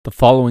The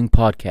following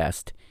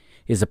podcast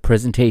is a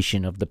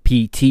presentation of the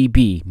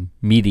PTB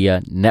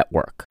Media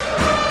Network.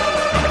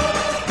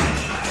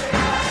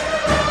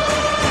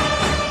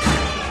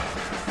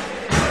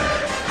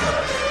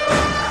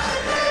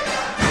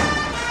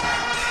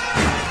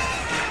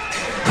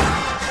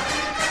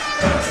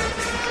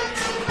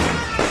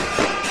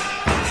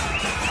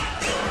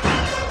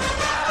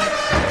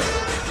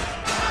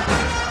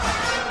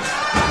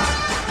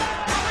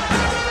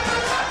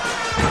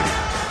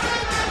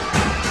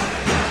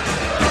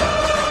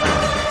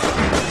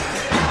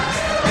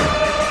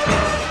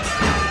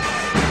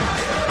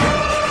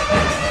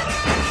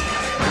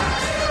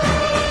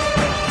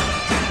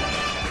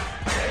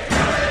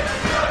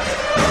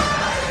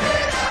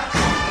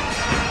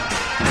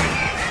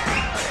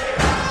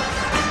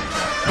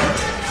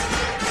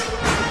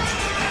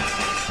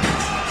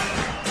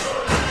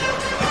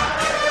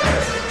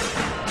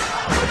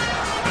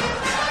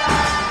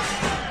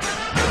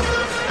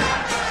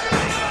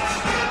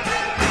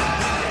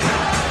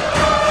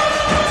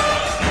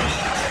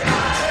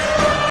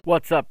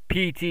 What's up,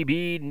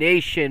 PTB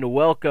Nation?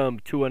 Welcome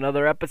to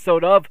another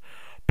episode of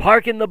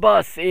Parking the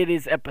Bus. It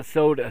is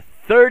episode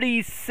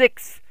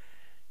 36.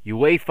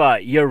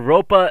 UEFA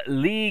Europa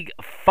League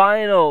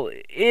Final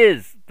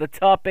is the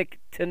topic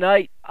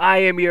tonight. I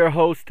am your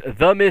host,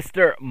 the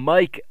Mr.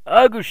 Mike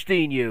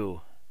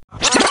Agustinu.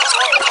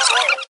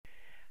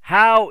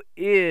 How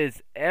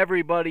is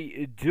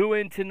everybody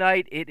doing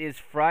tonight? It is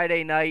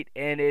Friday night,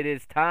 and it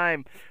is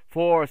time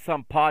for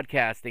some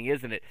podcasting,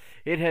 isn't it?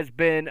 It has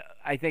been,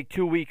 I think,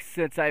 2 weeks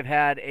since I've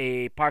had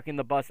a Parking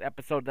the Bus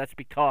episode. That's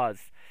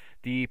because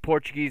the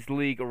Portuguese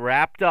League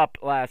wrapped up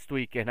last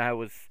week, and I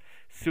was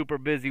super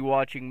busy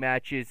watching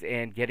matches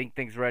and getting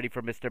things ready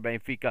for Mr.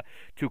 Benfica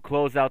to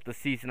close out the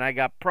season. I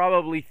got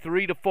probably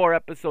 3 to 4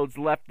 episodes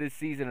left this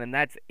season, and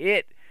that's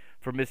it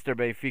for Mr.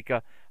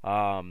 Benfica.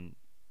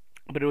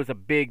 But it was a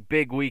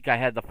big week. I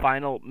had the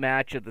final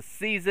match of the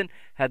season,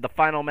 had the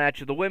final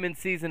match of the women's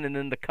season, and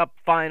then the cup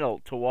final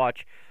to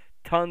watch.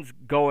 Tons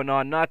going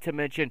on, not to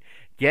mention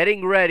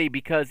getting ready,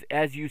 because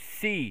as you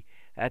see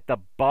at the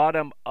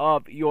bottom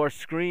of your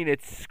screen,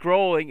 it's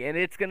scrolling, and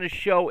it's going to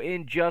show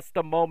in just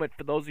a moment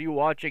for those of you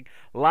watching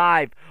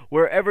live,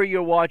 wherever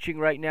you're watching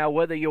right now,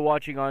 whether you're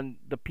watching on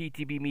the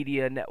PTB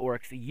Media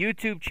Network's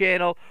YouTube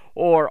channel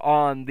or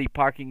on the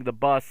Parking the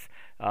Bus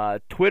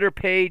Twitter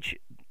page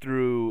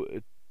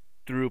through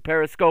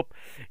Periscope.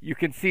 You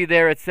can see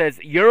there it says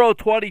Euro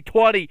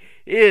 2020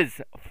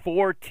 is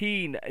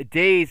 14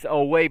 days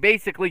away,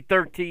 basically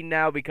 13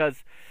 now,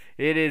 because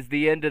it is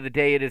the end of the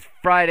day. It is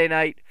Friday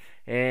night,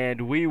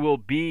 and we will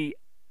be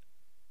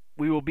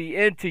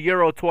into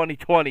Euro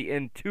 2020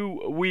 in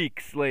 2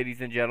 weeks, ladies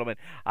and gentlemen.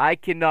 I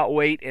cannot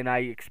wait, and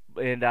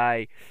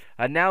I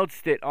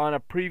announced it on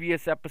a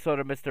previous episode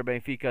of Mr.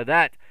 Benfica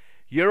that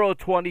Euro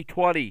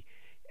 2020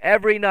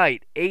 every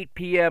night, 8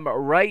 p.m.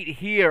 right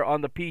here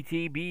on the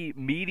PTB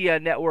Media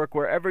Network,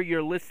 wherever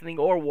you're listening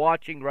or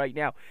watching right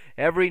now.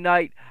 Every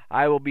night,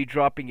 I will be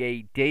dropping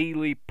a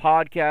daily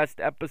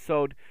podcast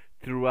episode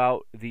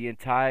throughout the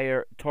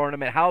entire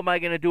tournament. How am I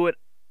going to do it?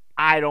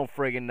 I don't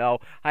friggin' know.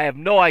 I have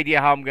no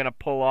idea how I'm going to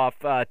pull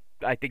off, I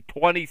think,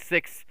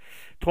 26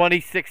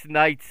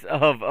 nights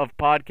of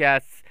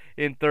podcasts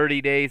in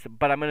 30 days,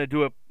 but I'm going to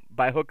do it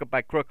by hook or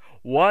by crook.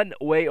 One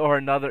way or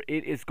another,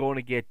 it is going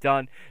to get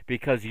done,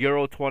 because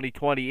Euro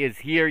 2020 is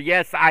here.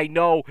 Yes, I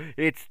know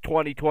it's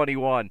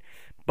 2021,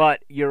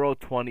 but Euro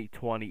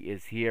 2020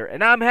 is here,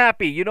 and I'm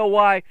happy. You know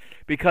why?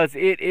 Because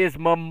it is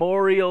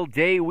Memorial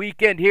Day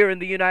weekend here in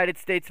the United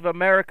States of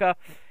America,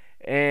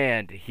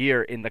 and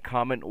here in the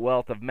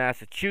Commonwealth of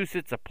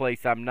Massachusetts, a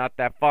place I'm not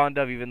that fond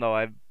of, even though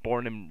I'm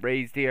born and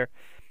raised here.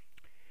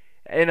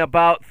 In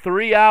about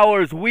 3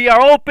 hours, we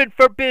are open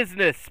for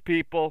business,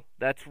 people.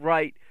 That's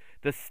right.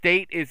 The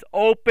state is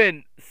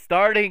open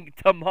starting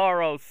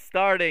tomorrow,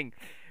 starting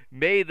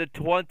May the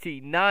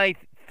 29th.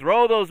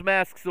 Throw those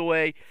masks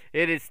away.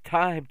 It is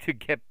time to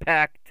get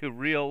back to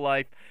real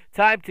life.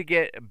 Time to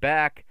get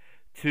back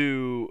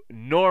to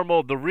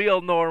normal, the real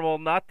normal,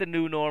 not the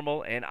new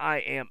normal. And I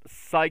am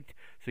psyched.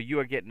 So you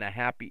are getting a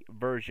happy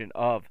version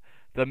of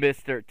the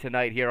Mister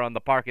tonight here on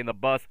the Parking the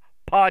Bus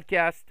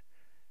podcast.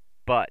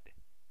 But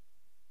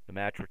the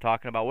match we're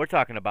talking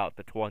about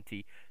the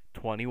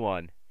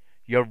 2021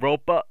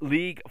 Europa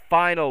League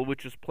Final,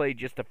 which was played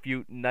just a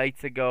few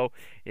nights ago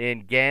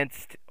in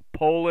Gdańsk,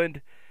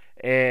 Poland.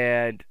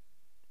 And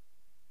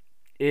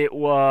it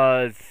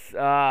was,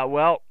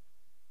 well,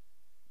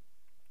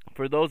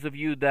 for those of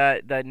you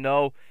that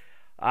know,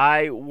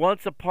 I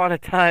once upon a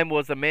time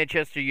was a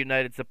Manchester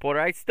United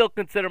supporter. I still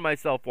consider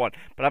myself one,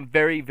 but I'm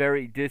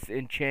very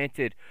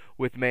disenchanted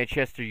with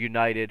Manchester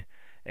United.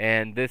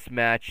 And this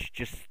match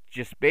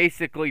just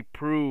basically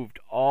proved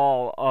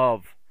all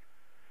of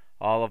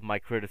my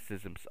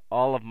criticisms,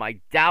 all of my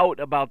doubt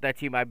about that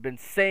team. I've been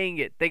saying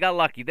it. They got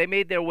lucky. They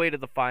made their way to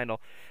the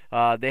final.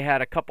 They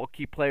had a couple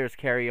key players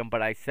carry them,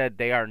 but I said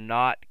they are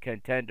not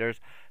contenders.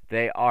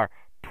 They are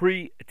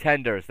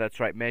pretenders. That's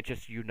right.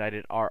 Manchester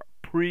United are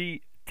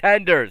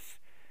pretenders.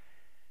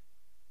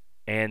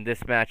 And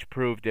this match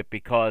proved it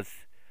because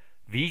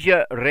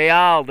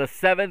Villarreal, the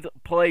 7th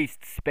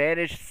placed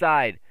Spanish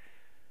side,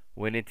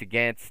 went into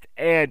against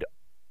and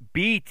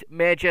beat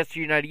Manchester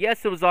United.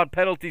 Yes, it was on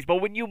penalties, but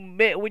when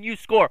you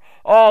score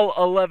all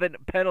 11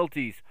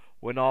 penalties,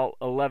 when all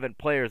 11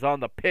 players on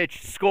the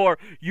pitch score,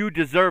 you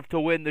deserve to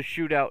win the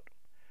shootout.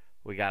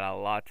 We got a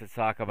lot to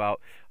talk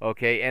about,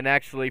 okay? And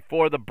actually,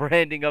 for the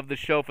branding of the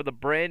show, for the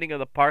branding of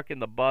the Park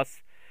and the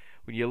Bus,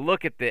 when you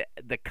look at the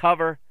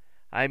cover,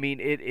 I mean,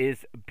 it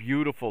is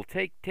beautiful.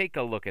 Take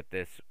a look at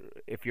this.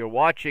 If you're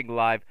watching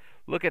live,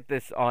 look at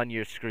this on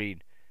your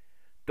screen.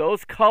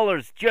 Those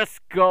colors just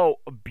go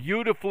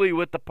beautifully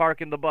with the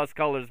Park and the Bus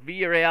colors.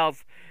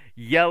 Villarreal's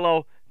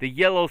yellow, the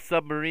yellow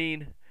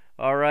submarine,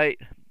 all right?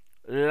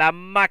 La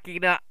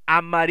Máquina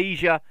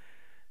Amarilla.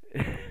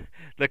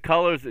 The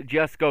colors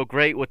just go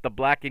great with the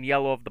black and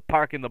yellow of the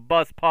Park and the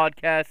Bus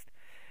podcast.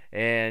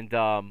 And,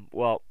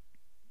 well,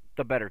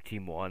 the better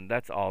team won.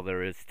 That's all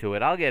there is to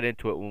it. I'll get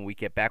into it when we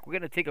get back. We're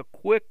going to take a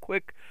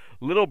quick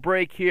little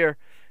break here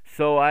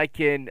so I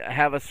can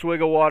have a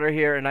swig of water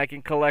here and I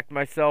can collect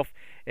myself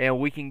and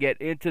we can get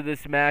into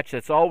this match.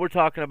 That's all we're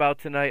talking about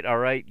tonight, all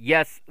right?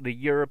 Yes, the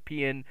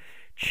European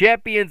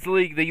Champions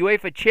League, the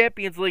UEFA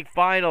Champions League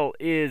final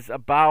is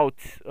about,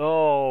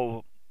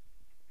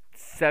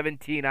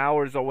 17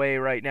 hours away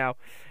right now,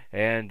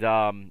 and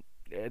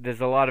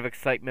there's a lot of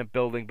excitement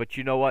building. But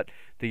you know what?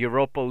 The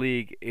Europa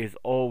League is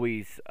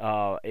always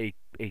a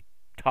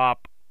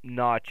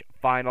top-notch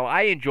final.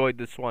 I enjoyed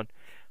this one,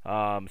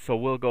 so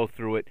we'll go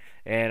through it,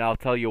 and I'll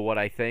tell you what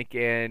I think.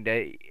 And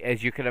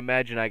as you can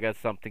imagine, I got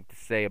something to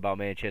say about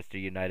Manchester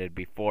United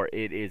before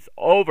it is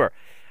over.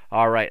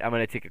 All right, I'm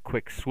going to take a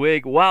quick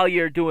swig. While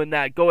you're doing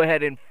that, go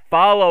ahead and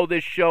follow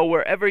this show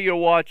wherever you're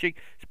watching,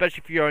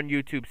 especially if you're on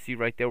YouTube. See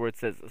right there where it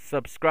says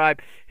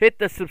subscribe. Hit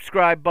the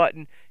subscribe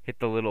button. Hit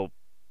the little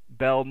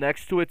bell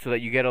next to it so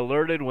that you get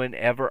alerted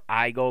whenever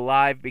I go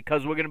live,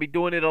 because we're going to be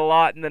doing it a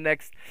lot in the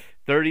next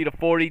 30 to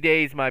 40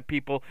 days, my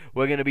people.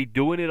 We're going to be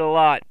doing it a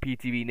lot,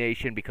 PTB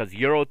Nation, because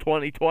Euro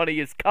 2020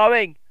 is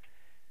coming.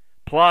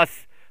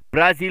 Plus,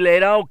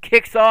 Brasileirão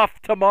kicks off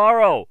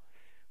tomorrow,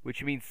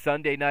 which means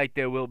Sunday night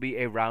there will be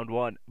a Round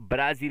 1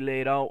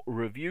 Brasileirão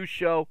review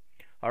show.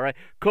 All right,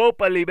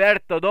 Copa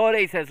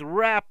Libertadores has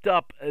wrapped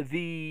up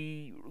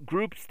the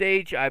group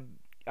stage. I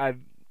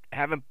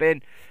haven't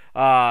been,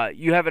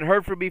 you haven't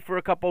heard from me for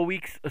a couple of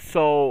weeks,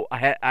 so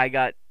I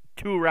got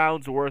 2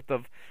 rounds worth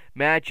of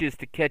matches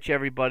to catch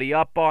everybody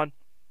up on.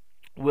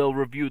 We'll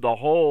review the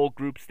whole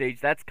group stage.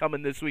 That's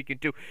coming this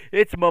weekend too.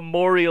 It's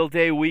Memorial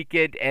Day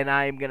weekend, and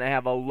I'm going to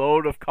have a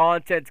load of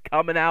content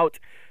coming out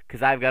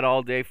because I've got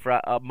all day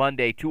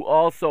Monday to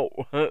also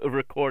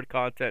record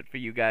content for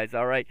you guys,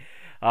 all right?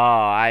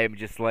 I am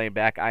just laying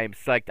back. I am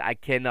psyched. I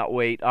cannot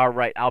wait. All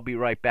right, I'll be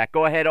right back.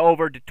 Go ahead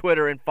over to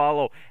Twitter and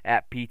follow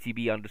at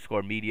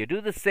PTB_media.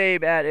 Do the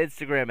same at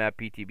Instagram at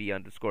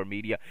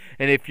PTB_media.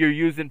 And if you're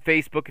using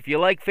Facebook, if you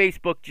like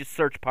Facebook, just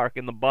search Park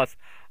and the Bus.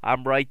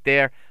 I'm right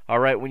there. All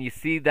right, when you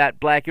see that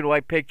black and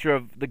white picture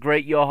of the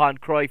great Johan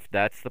Cruyff,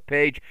 that's the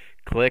page.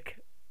 Click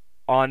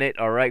on it,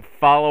 all right?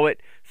 Follow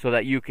it so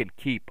that you can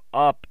keep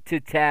up to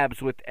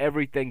tabs with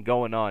everything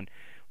going on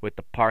with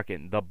the Park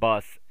and the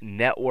Bus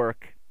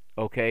network,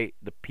 okay?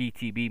 The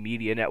PTB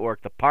Media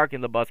Network, the Park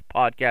and the Bus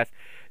podcast.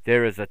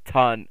 There is a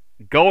ton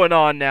going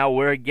on now.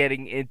 We're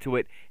getting into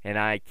it, and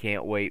I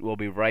can't wait. We'll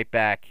be right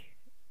back.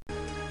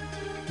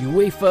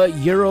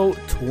 UEFA Euro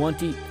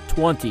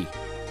 2020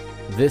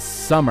 this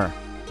summer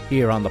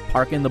here on the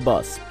Park and the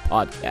Bus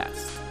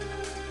podcast.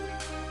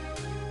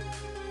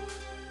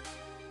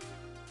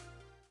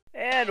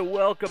 And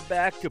welcome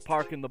back to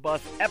Park and the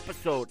Bus,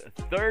 episode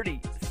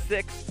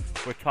 36.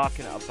 We're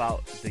talking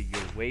about the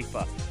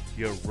UEFA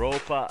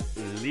Europa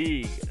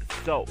League.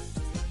 So,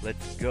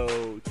 let's go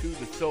to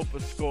the Sofa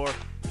Score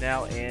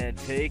now and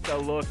take a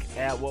look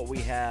at what we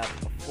have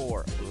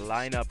for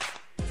lineups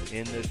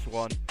in this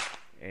one.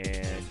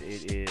 And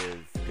it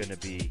is going to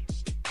be,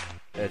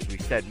 as we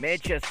said,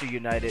 Manchester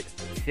United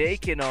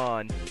taking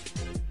on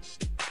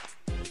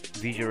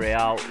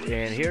Villarreal.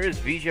 And here is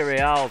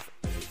Villarreal's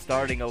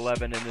starting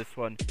 11 in this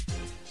one.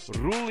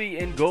 Rulli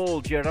in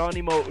goal.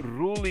 Geronimo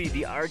Rulli,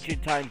 the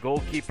Argentine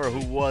goalkeeper,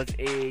 who was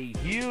a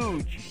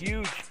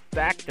huge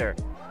factor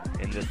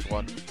in this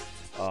one.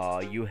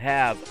 You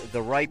have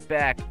the right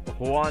back,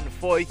 Juan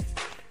Foyth,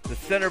 the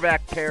center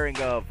back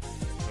pairing of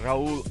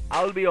Raul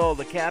Albiol,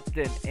 the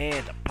captain,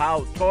 and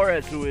Pau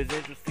Torres, who is,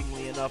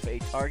 interestingly enough, a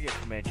target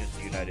for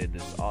Manchester United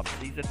this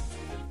offseason.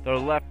 Their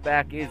left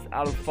back is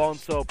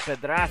Alfonso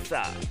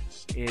Pedraza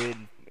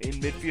in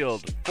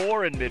midfield.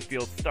 4 in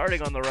midfield,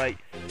 starting on the right,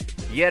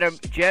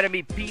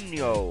 Jeremy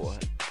Pino,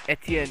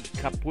 Etienne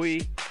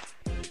Capuy,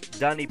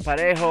 Dani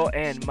Parejo,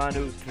 and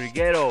Manu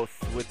Trigueros,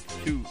 with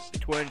 2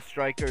 twin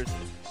strikers,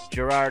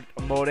 Gerard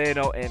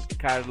Moreno and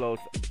Carlos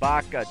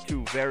Baca,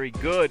 2 very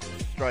good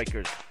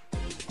strikers.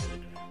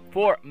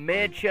 For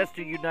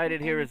Manchester United,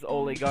 here is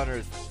Ole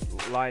Gunnar's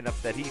lineup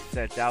that he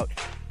sent out.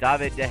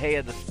 David De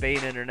Gea, the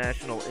Spain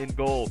international, in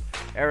goal.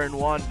 Aaron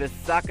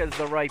Wan-Bissaka is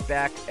the right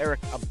back.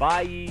 Eric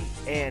Abayi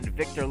and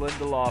Victor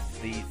Lindelof,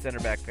 the center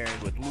back pairing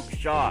with Luke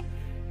Shaw,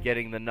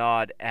 getting the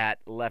nod at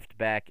left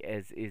back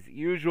as is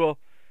usual.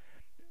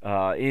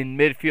 In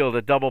midfield,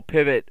 a double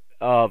pivot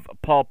of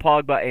Paul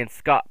Pogba and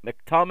Scott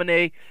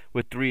McTominay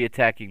with three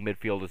attacking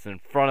midfielders in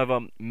front of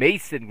them.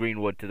 Mason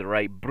Greenwood to the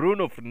right,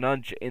 Bruno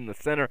Fernandes in the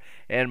center,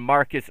 and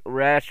Marcus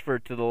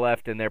Rashford to the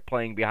left, and they're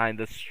playing behind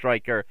the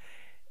striker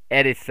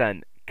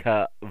Edinson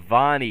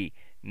Cavani.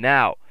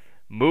 Now,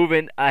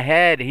 moving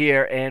ahead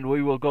here, and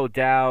we will go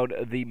down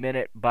the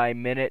minute by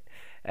minute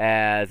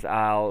as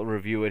I'll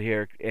review it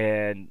here.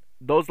 And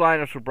those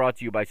lineups were brought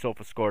to you by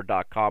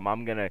SofaScore.com.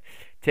 I'm going to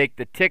take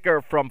the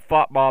ticker from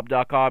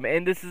FOTMob.com,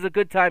 and this is a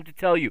good time to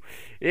tell you,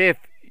 if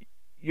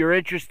you're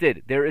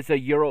interested, there is a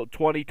Euro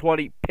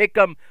 2020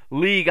 Pick'em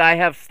League I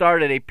have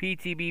started, a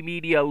PTB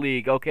Media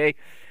League, okay?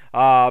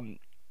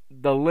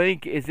 The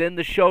link is in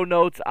the show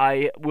notes.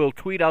 I will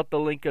tweet out the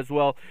link as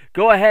well.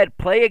 Go ahead,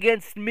 play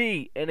against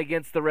me and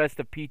against the rest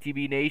of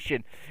PTB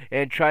Nation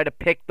and try to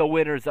pick the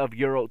winners of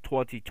Euro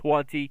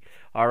 2020.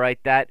 All right,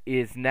 that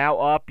is now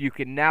up. You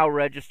can now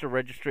register.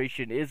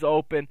 Registration is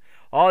open.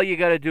 All you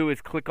got to do is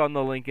click on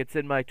the link. It's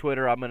in my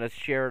Twitter. I'm going to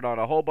share it on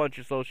a whole bunch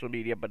of social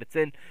media, but it's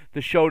in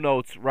the show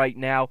notes right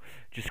now.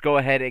 Just go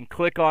ahead and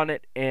click on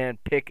it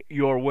and pick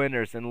your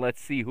winners, and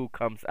let's see who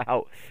comes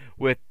out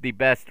with the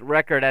best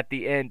record at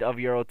the end of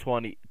Euro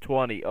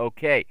 2020.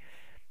 Okay,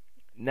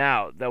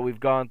 now that we've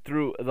gone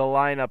through the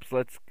lineups,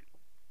 let's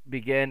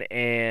begin.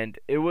 And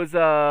it was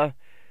I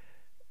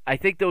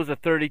think there was a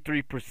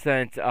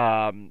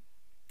 33%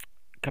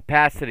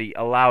 capacity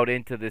allowed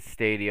into this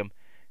stadium,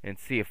 and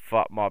see if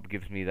FOTMob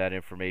gives me that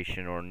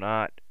information or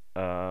not.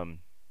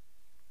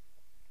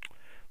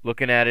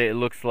 Looking at it, it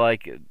looks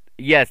like,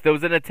 yes, there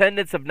was an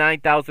attendance of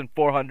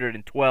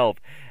 9,412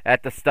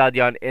 at the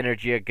Stadion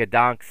Energia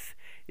Gdansk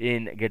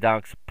in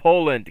Gdansk,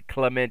 Poland.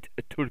 Clement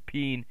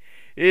Turpin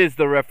is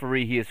the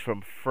referee. He is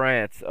from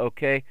France,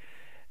 okay?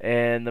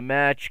 And the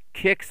match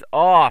kicks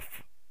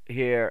off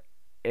here,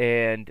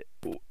 and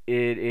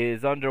it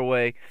is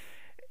underway.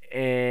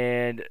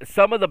 And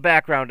some of the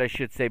background, I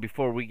should say,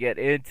 before we get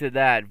into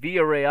that,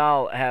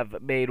 Villarreal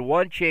have made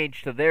one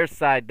change to their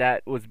side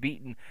that was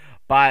beaten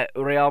by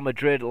Real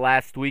Madrid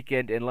last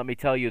weekend. And let me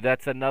tell you,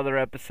 that's another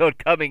episode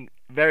coming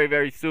very,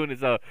 very soon,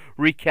 is a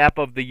recap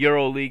of the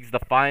Euro Leagues, the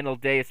final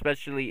day,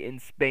 especially in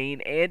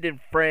Spain and in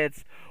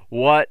France.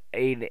 What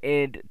an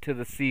end to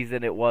the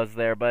season it was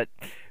there. But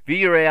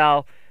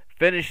Villarreal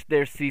finished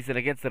their season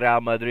against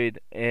Real Madrid,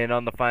 and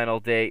on the final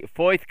day,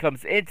 Foyth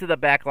comes into the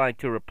back line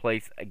to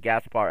replace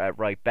Gaspar at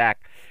right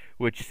back,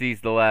 which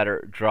sees the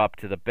latter drop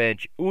to the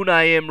bench.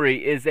 Unai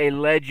Emery is a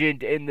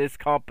legend in this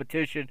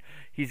competition.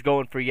 He's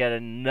going for yet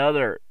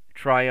another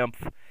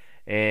triumph,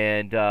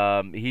 and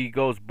he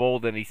goes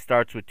bold, and he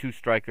starts with two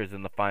strikers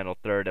in the final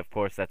third. Of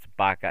course, that's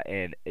Baca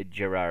and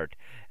Gerrard,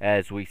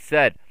 as we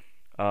said.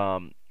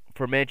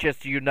 For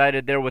Manchester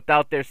United, they're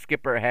without their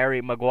skipper,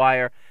 Harry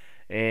Maguire,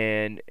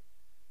 and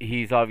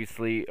he's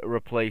obviously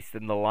replaced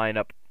in the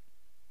lineup,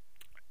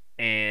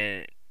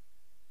 and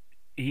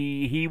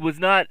he was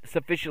not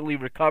sufficiently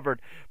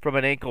recovered from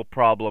an ankle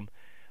problem,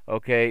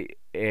 okay,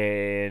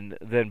 and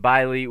then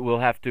Bailey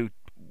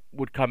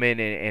would come in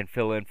and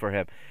fill in for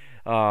him.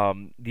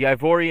 The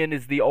Ivorian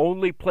is the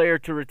only player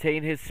to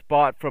retain his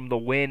spot from the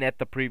win at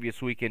the previous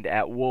weekend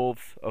at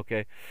Wolves,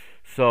 okay,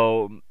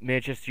 so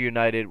Manchester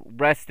United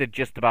rested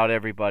just about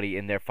everybody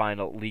in their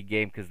final league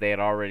game because they had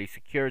already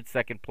secured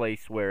second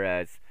place,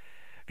 whereas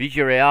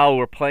Villarreal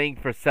were playing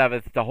for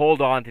 7th to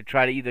hold on to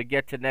try to either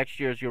get to next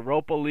year's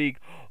Europa League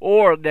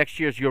or next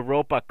year's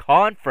Europa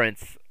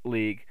Conference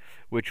League,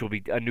 which will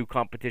be a new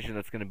competition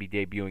that's going to be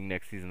debuting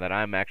next season that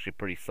I'm actually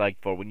pretty psyched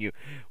for. When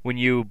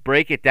you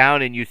break it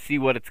down and you see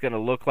what it's going to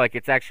look like,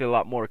 it's actually a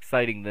lot more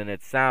exciting than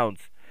it sounds.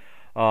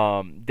 De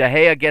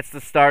Gea gets the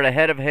start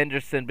ahead of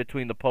Henderson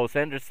between the posts.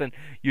 Henderson,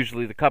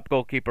 usually the cup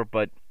goalkeeper,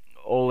 but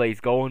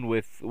Ole's going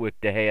with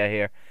De Gea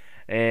here.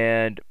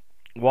 And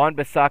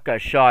Wan-Bissaka,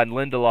 Shaw, and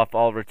Lindelof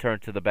all return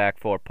to the back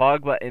four.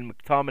 Pogba and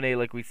McTominay,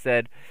 like we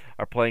said,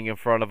 are playing in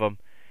front of him.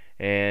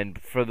 And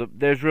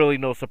there's really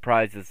no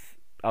surprises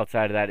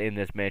outside of that in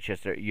this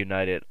Manchester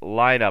United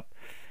lineup.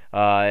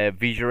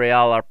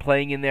 Villarreal are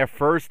playing in their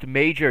first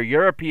major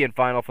European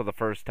final for the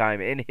first time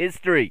in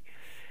history,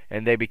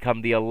 and they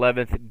become the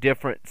 11th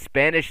different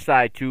Spanish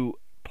side to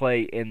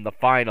play in the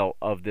final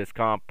of this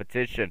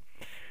competition.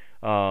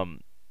 To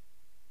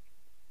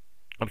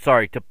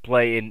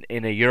play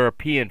in a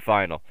European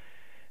final.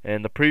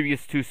 And the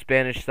previous two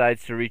Spanish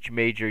sides to reach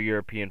major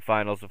European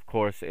finals, of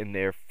course, in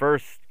the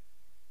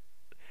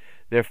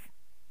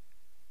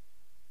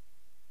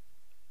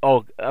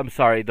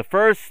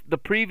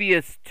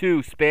previous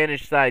two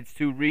Spanish sides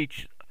to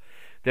reach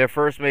their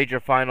first major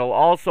final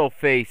also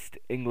faced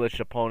English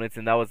opponents,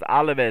 and that was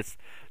Alaves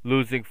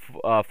losing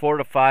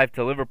 4-5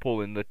 to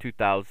Liverpool in the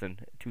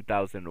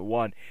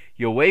 2001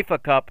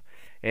 UEFA Cup,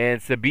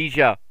 and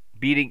Sevilla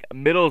beating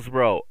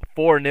Middlesbrough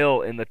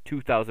 4-0 in the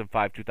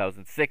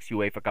 2005-2006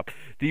 UEFA Cup.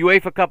 The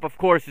UEFA Cup, of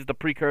course, is the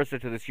precursor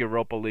to this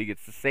Europa League.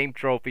 It's the same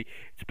trophy.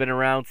 It's been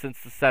around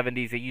since the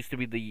 70s. It used to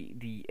be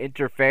the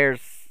Interfair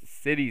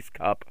Cities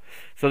Cup.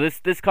 So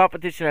this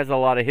competition has a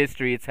lot of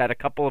history. It's had a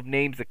couple of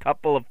names, a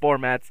couple of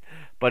formats,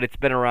 but it's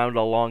been around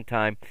a long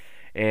time.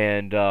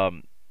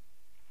 And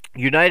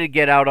United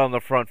get out on the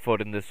front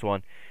foot in this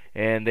one,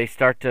 and they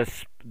start to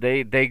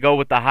they go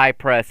with the high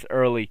press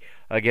early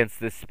against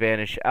this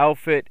Spanish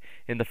outfit.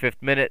 In the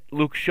 5th minute,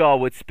 Luke Shaw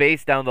with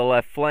space down the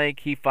left flank.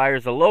 He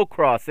fires a low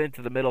cross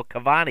into the middle.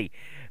 Cavani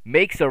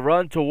makes a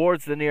run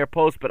towards the near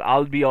post, but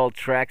Albiol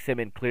tracks him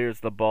and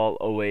clears the ball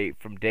away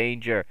from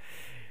danger.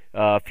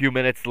 A few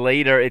minutes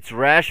later, it's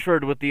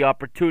Rashford with the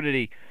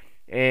opportunity,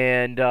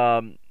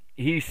 and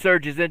he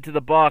surges into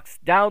the box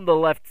down the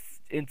left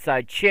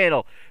inside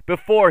channel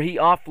before he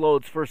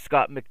offloads for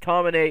Scott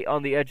McTominay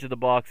on the edge of the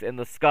box, and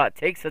the Scot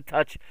takes a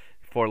touch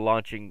before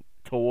launching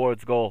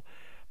towards goal,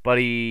 but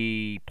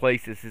he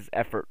places his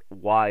effort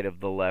wide of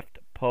the left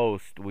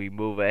post. We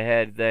move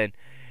ahead then,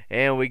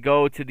 and we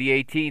go to the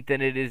 18th,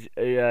 and it is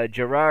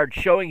Gerrard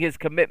showing his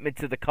commitment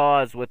to the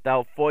cause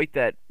without Foyth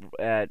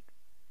at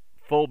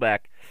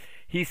fullback.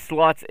 He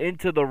slots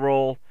into the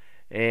role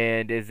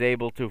and is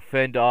able to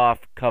fend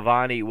off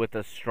Cavani with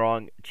a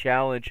strong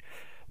challenge.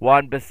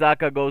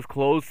 Wan-Bissaka goes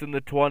close in the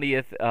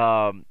 20th.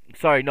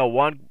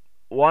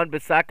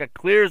 Wan-Bissaka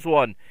clears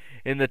one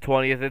in the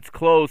 20th. It's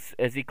close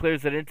as he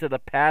clears it into the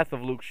path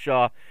of Luke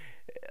Shaw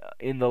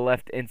in the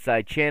left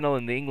inside channel,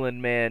 and the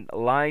England man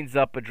lines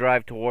up a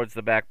drive towards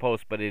the back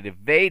post, but it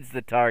evades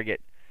the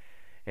target,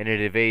 and it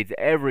evades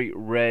every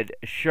red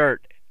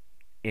shirt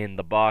in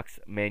the box.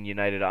 Man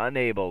United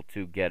unable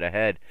to get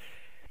ahead.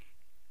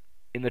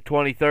 In the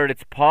 23rd,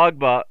 it's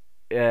Pogba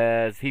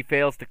as he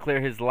fails to clear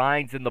his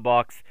lines in the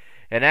box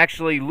and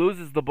actually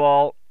loses the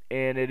ball,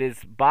 and it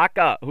is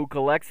Baka who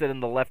collects it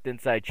in the left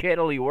inside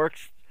channel. He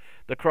works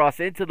the cross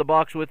into the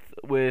box with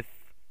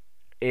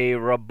a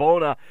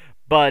Rabona,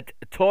 but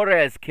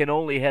Torres can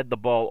only head the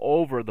ball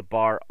over the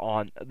bar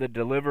on the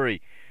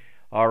delivery.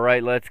 All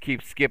right, let's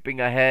keep skipping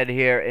ahead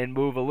here and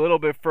move a little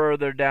bit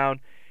further down.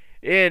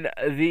 In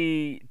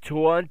the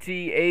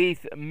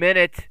 28th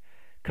minute,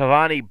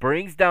 Cavani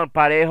brings down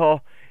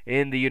Parejo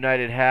in the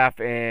United half,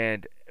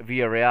 and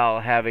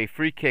Villarreal have a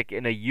free kick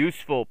in a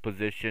useful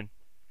position.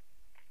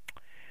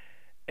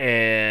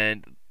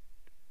 And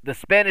the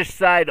Spanish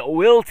side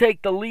will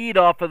take the lead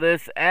off of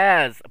this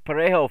as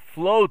Parejo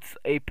floats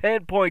a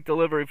pinpoint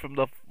delivery from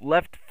the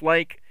left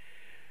flank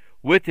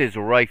with his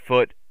right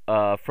foot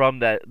from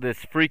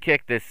this free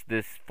kick, this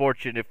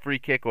fortunate free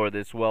kick, or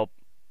this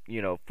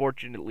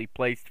fortunately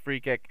placed free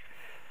kick.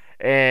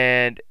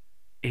 And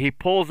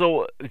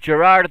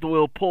Gerrard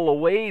will pull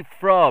away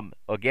from,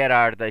 or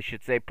Gerrard I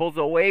should say, pulls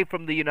away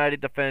from the United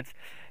defense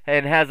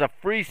and has a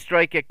free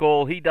strike at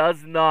goal. He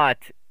does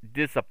not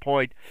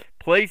disappoint,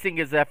 placing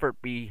his effort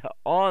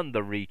beyond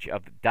the reach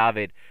of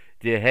David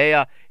De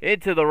Gea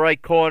into the right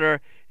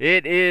corner.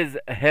 It is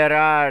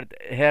Gerard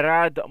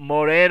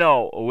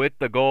Moreno with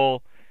the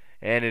goal,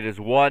 and it is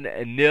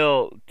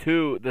 1-0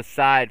 to the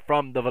side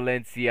from the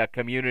Valencia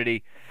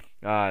community,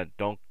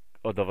 the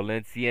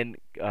Valencian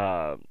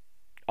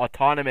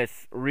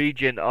autonomous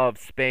region of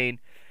Spain.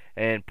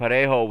 And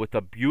Parejo with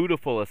a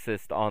beautiful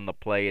assist on the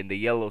play, and the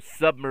Yellow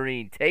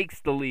Submarine takes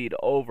the lead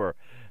over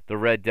the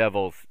Red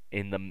Devils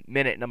in the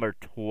minute number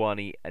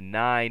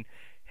 29.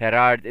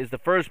 Gerrard is the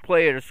first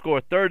player to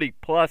score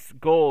 30-plus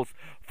goals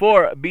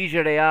for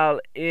Villarreal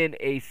in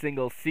a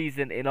single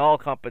season in all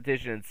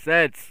competitions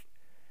since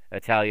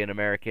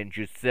Italian-American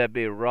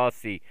Giuseppe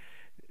Rossi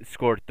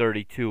scored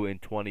 32 in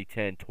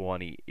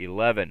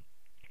 2010-2011.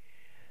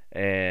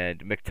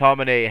 And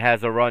McTominay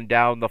has a run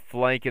down the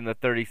flank in the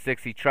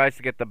 36th. He tries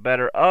to get the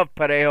better of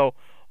Parejo,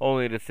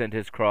 only to send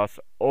his cross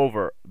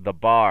over the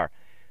bar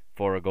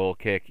for a goal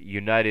kick.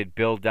 United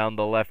build down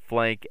the left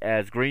flank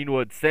as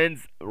Greenwood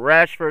sends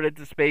Rashford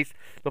into space.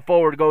 The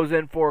forward goes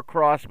in for a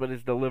cross, but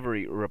his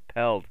delivery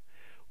repelled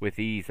with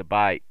ease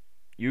by,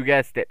 you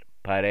guessed it,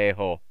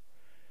 Parejo.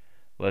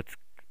 Let's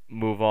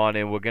move on,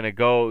 and we're going to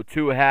go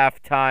to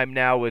halftime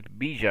now with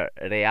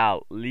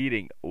Villarreal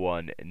leading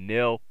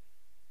 1-0.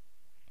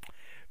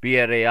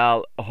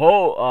 Villarreal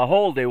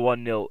hold a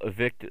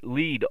 1-0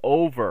 lead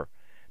over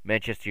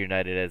Manchester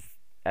United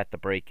at the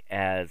break,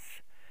 as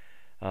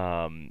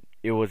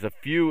it was a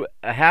few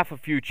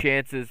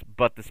chances,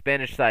 but the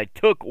Spanish side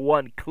took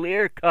one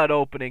clear-cut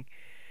opening,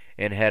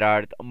 and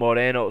Gerard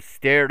Moreno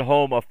stared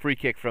home a free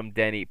kick from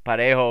Denny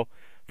Parejo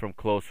from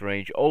close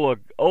range. Ole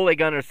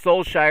Gunnar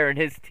Solskjaer and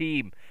his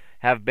team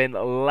have been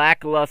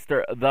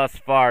lackluster thus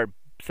far.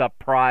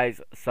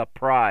 Surprise,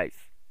 surprise.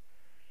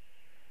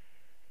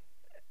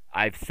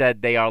 I've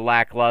said they are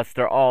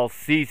lackluster all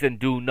season.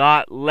 Do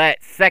not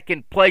let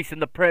second place in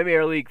the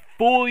Premier League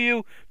fool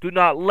you. Do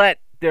not let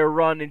their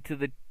run into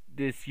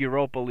this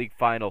Europa League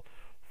final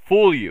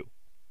fool you.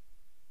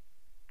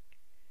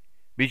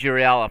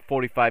 Villarreal are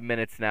 45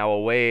 minutes now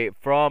away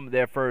from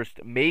their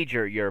first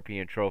major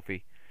European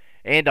trophy,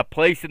 and a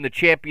place in the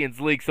Champions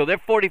League. So they're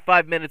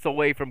 45 minutes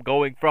away from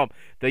going from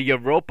the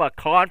Europa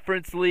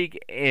Conference League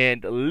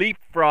and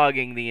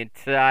leapfrogging the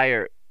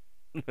entire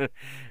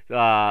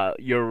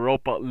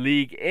Europa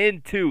League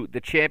into the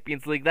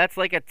Champions League. That's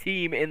like a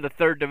team in the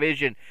third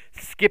division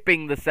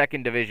skipping the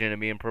second division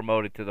and being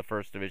promoted to the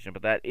first division.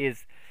 But that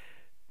is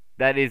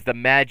the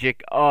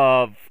magic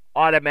of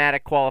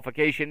automatic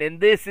qualification, and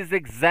this is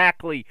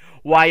exactly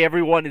why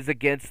everyone is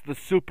against the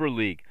Super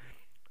League.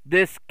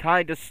 This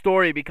kind of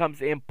story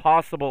becomes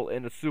impossible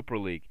in a Super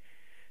League.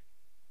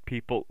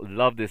 People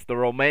love this. The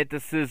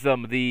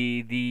romanticism,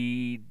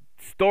 the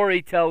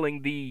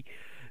storytelling,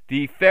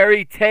 the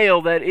fairy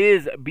tale that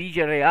is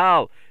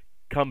Villarreal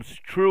comes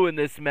true in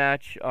this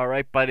match, all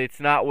right, but it's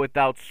not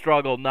without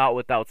struggle, not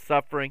without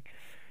suffering,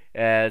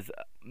 as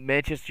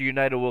Manchester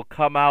United will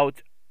come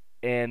out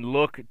and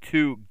look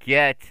to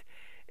get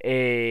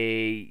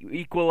a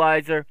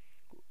equalizer.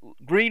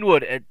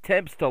 Greenwood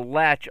attempts to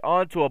latch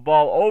onto a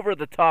ball over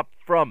the top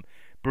from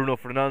Bruno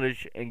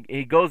Fernandes, and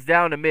he goes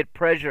down amid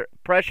pressure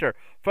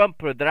from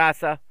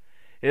Pedraza.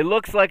 It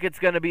looks like it's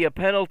going to be a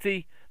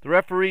penalty. The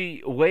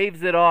referee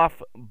waves it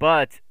off,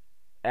 but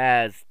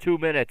as 2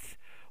 minutes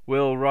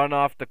will run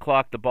off the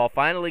clock, the ball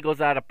finally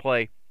goes out of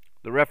play.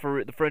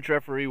 The French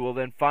referee will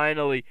then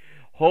finally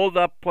hold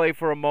up play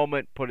for a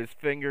moment, put his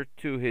finger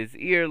to his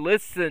ear,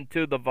 listen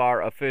to the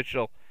VAR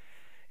official,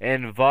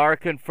 and VAR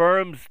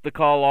confirms the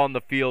call on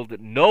the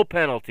field. No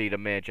penalty to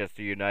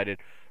Manchester United.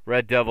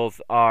 Red Devils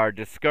are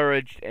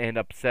discouraged and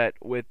upset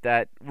with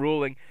that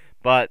ruling,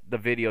 but the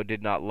video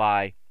did not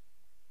lie.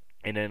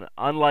 And then,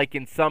 unlike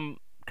in some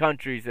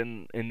countries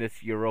in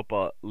this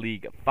Europa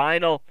League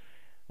final,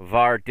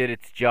 VAR did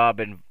its job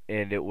and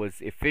it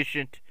was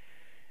efficient.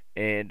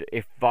 And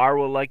if VAR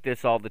were like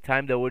this all the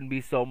time, there wouldn't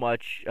be so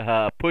much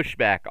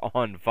pushback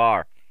on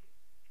VAR.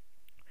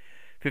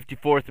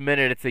 54th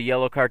minute, it's a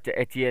yellow card to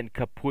Etienne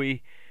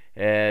Capuis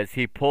as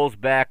he pulls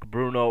back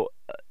Bruno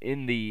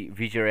in the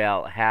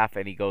Villarreal half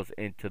and he goes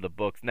into the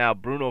books. Now,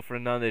 Bruno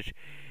Fernandes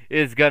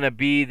is going to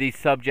be the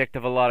subject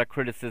of a lot of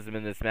criticism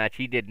in this match.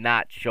 He did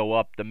not show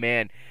up. The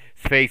man's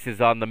face is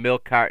on the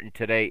milk carton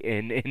today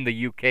in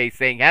the UK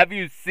saying, "Have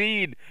you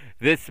seen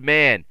this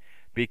man?"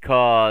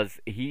 Because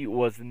he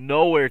was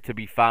nowhere to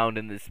be found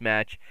in this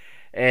match.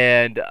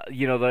 And,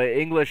 the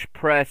English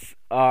press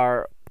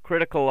are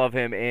critical of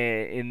him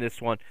in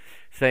this one,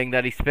 saying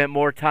that he spent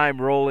more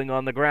time rolling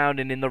on the ground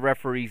and in the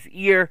referee's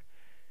ear.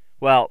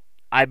 Well,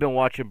 I've been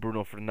watching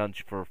Bruno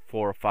Fernandes for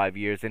 4 or 5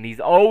 years, and he's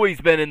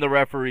always been in the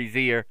referee's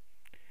ear.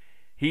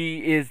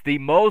 He is the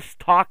most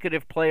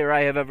talkative player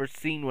I have ever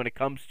seen when it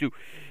comes to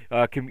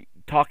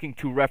talking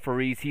to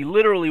referees. He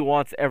literally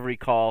wants every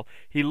call.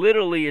 He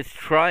literally is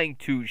trying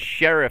to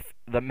sheriff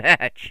the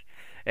match.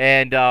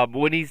 And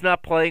when he's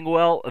not playing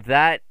well,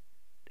 that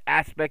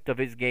aspect of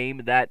his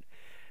game, that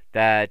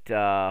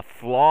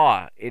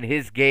flaw in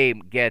his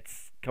game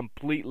gets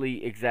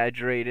completely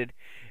exaggerated,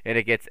 and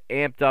it gets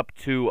amped up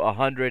to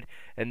 100,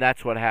 and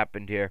that's what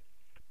happened here.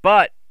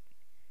 But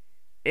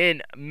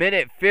in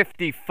minute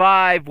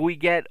 55, we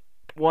get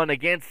one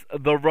against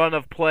the run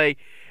of play.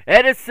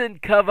 Edinson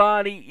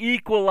Cavani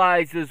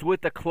equalizes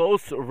with a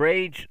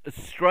close-range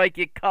strike.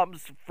 It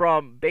comes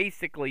from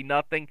basically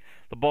nothing.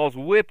 The ball's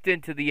whipped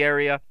into the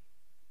area,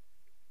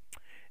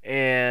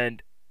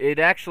 and it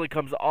actually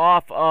comes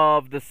off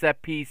of the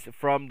set piece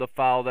from the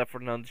foul that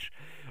Fernandes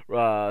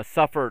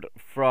suffered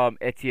from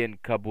Etienne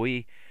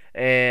Capuis,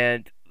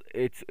 and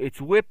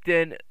it's whipped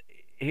in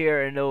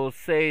here, and it'll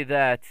say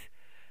that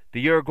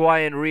the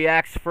Uruguayan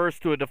reacts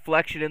first to a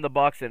deflection in the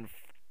box and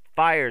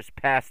fires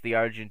past the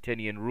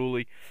Argentinian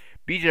Rulli.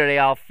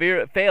 Villarreal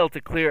failed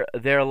to clear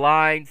their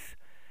lines,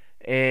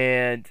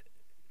 and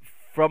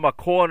from a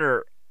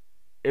corner,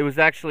 it was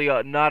actually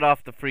not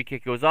off the free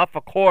kick. It was off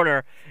a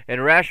corner, and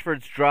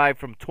Rashford's drive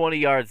from 20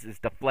 yards is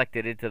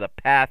deflected into the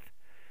path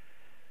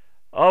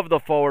of the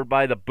forward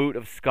by the boot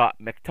of Scott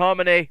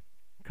McTominay.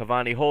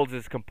 Cavani holds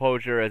his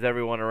composure as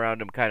everyone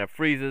around him kind of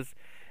freezes,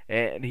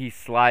 and he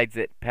slides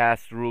it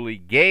past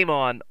Rulli. Game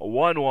on,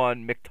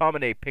 1-1.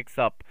 McTominay picks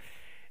up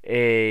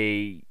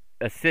a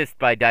assist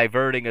by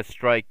diverting a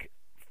strike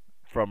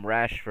from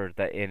Rashford,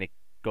 and it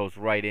goes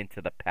right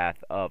into the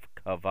path of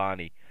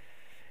Cavani.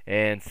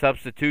 And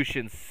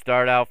substitutions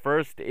start out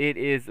first. It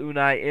is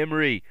Unai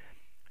Emery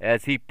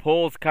as he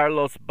pulls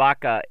Carlos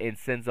Bacca and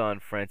sends on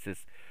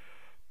Francis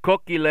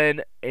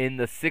Coquelin in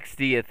the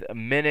 60th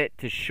minute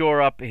to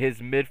shore up his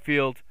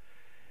midfield.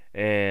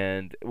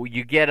 And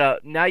you get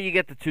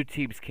the two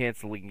teams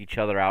canceling each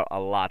other out a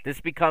lot.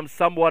 This becomes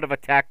somewhat of a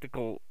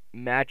tactical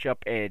matchup,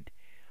 and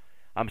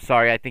I'm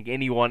sorry, I think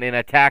anyone in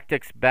a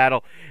tactics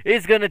battle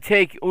is going to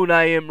take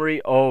Unai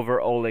Emery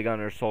over Ole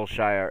Gunnar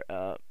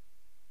Solskjaer.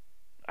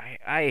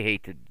 I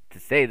hate to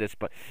say this,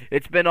 but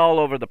it's been all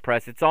over the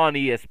press. It's on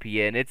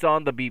ESPN. It's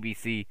on the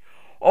BBC.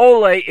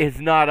 Ole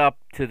is not up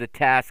to the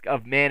task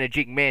of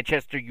managing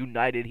Manchester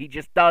United. He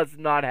just does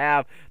not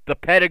have the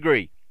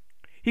pedigree.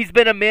 He's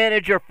been a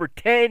manager for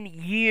 10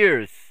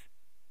 years,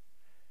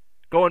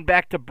 going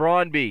back to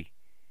Brøndby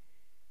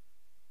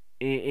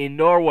in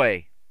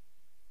Norway,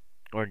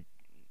 or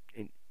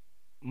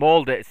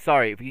Molde.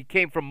 Sorry, he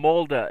came from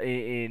Molde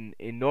in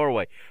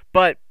Norway.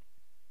 But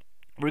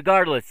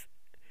regardless,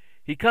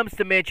 he comes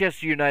to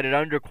Manchester United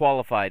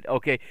underqualified.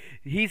 Okay,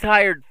 he's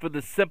hired for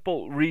the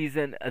simple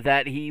reason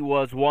that he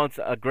was once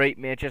a great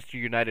Manchester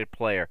United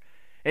player.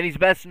 And he's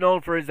best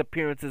known for his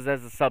appearances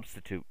as a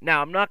substitute.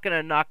 Now, I'm not going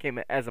to knock him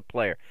as a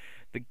player.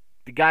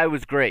 The guy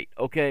was great,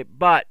 okay?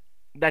 But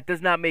that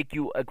does not make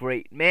you a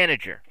great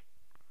manager.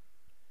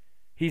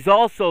 He's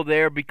also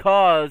there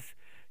because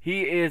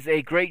he is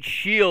a great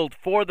shield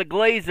for the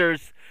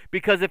Glazers.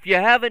 Because if you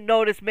haven't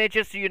noticed,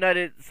 Manchester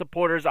United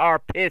supporters are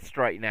pissed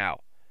right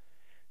now.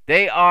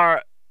 They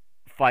are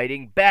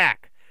fighting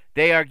back.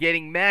 They are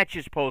getting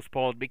matches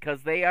postponed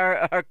because they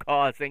are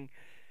causing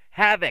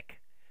havoc.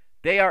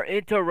 They are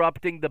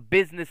interrupting the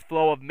business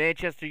flow of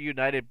Manchester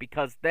United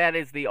because that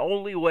is the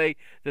only way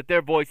that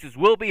their voices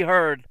will be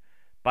heard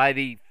by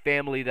the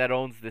family that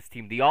owns this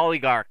team, the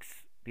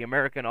oligarchs, the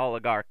American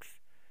oligarchs.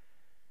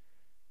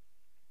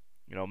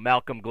 You know,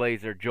 Malcolm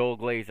Glazer, Joel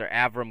Glazer,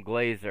 Avram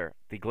Glazer,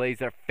 the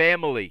Glazer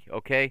family,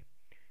 okay?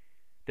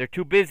 They're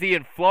too busy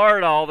in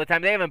Florida all the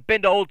time. They haven't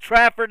been to Old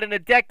Trafford in a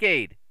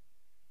decade.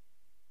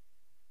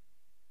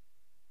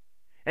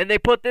 And they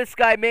put this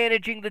guy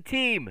managing the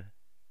team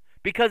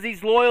because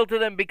he's loyal to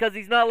them, because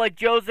he's not like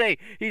Jose.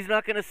 He's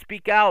not going to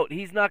speak out.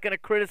 He's not going to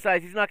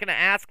criticize. He's not going to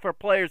ask for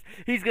players.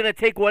 He's going to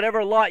take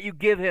whatever lot you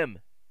give him.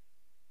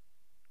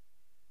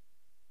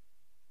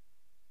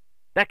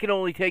 That can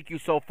only take you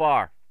so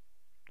far.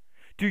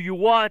 Do you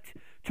want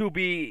to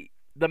be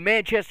the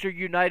Manchester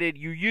United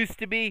you used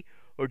to be,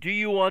 or do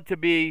you want to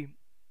be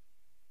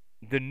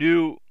the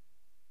new,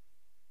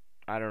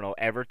 I don't know,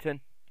 Everton?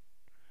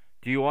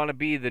 Do you want to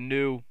be the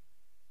new,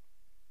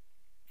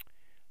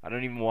 I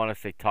don't even want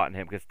to say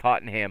Tottenham, because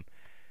Tottenham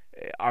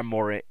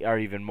are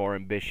even more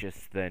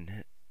ambitious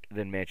than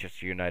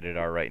Manchester United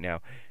are right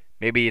now.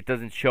 Maybe it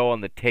doesn't show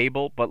on the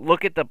table, but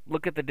look at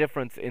the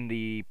difference in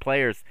the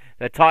players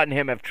that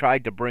Tottenham have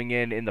tried to bring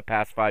in the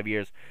past 5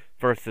 years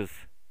versus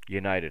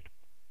United.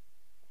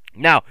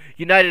 Now,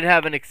 United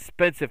have an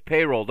expensive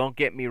payroll, don't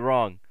get me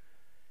wrong.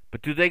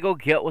 But do they go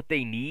get what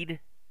they need?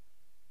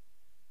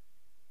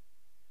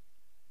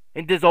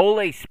 And does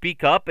Ole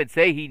speak up and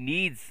say he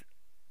needs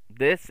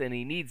this and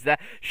he needs that?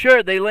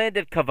 Sure, they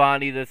landed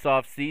Cavani this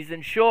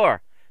offseason.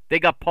 Sure, they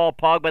got Paul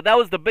Pogba. That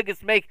was the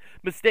biggest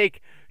mistake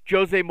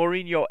Jose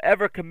Mourinho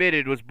ever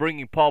committed, was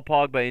bringing Paul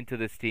Pogba into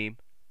this team.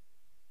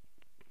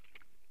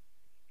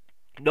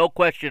 No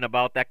question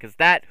about that, because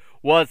that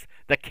was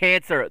the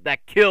cancer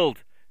that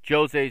killed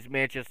Jose's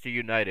Manchester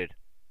United.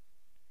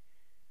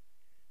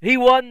 He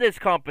won this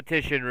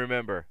competition,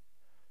 remember.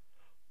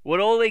 What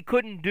Ole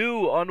couldn't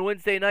do on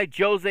Wednesday night,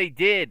 Jose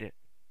did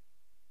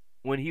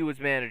when he was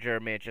manager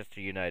of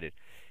Manchester United.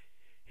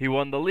 He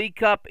won the League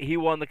Cup, he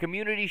won the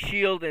Community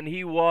Shield, and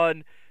he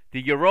won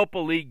the Europa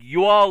League.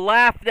 You all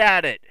laughed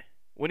at it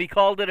when he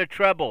called it a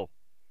treble.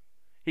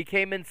 He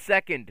came in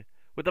second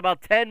with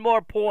about 10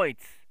 more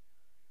points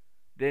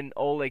than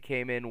Ole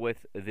came in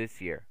with this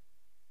year.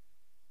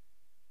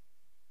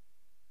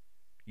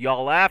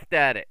 Y'all laughed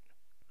at it.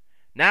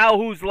 Now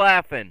who's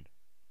laughing?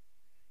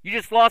 You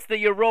just lost the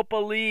Europa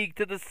League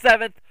to the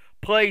 7th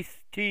place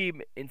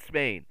team in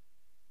Spain.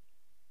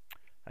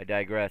 I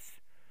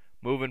digress.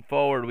 Moving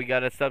forward, we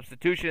got a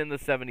substitution in the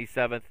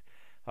 77th.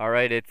 All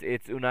right,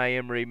 it's Unai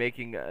Emery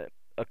making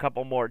a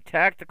couple more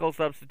tactical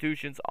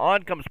substitutions.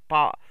 On comes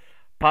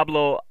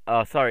Paco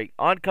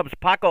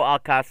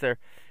Alcácer.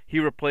 He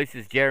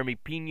replaces Jeremy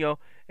Pino,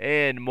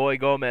 and Moy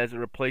Gomez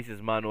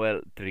replaces Manuel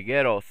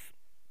Trigueros.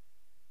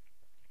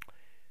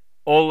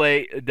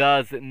 Ole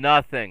does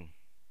nothing.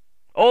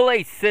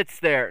 Ole sits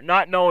there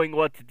not knowing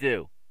what to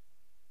do.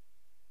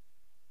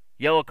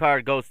 Yellow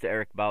card goes to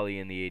Eric Bailly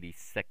in the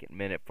 82nd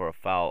minute for a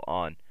foul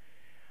on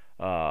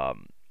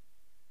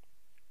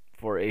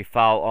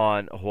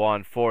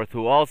Juan Forth,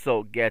 who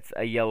also gets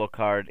a yellow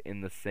card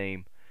in the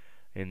same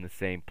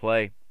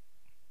play,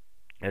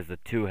 as the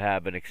two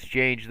have an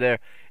exchange there.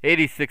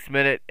 86th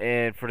minute,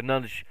 and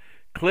Fernandes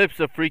clips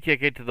a free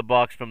kick into the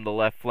box from the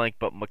left flank,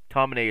 but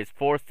McTominay is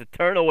forced to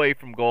turn away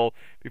from goal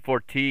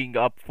before teeing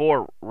up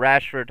for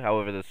Rashford.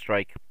 However, the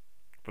strike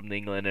from the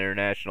England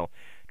international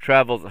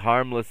travels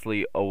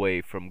harmlessly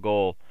away from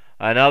goal.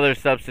 Another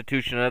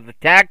substitution, another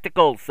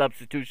tactical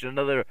substitution,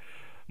 another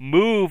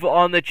move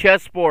on the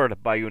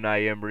chessboard by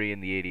Unai Emery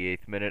in the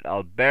 88th minute.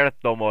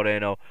 Alberto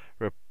Moreno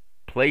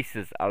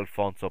replaces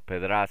Alfonso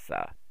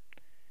Pedraza.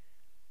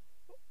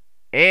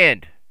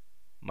 And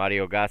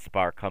Mario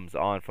Gaspar comes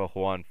on for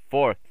Juan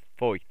Foyth.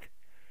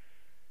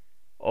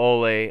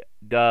 Ole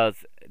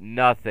does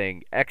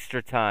nothing.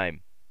 Extra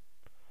time.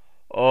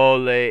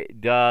 Ole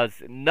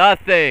does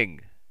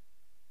nothing.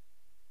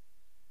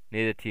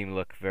 Neither team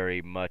look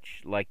very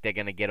much like they're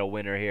going to get a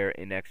winner here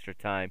in extra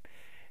time.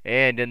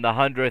 And in the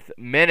 100th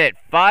minute,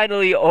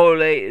 finally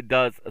Ole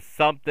does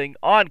something.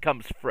 On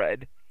comes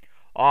Fred.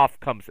 Off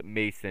comes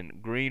Mason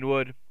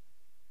Greenwood.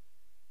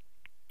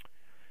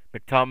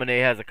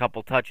 McTominay has a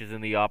couple touches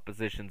in the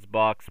opposition's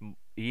box.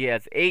 He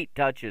has 8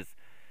 touches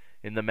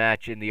in the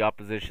match in the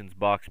opposition's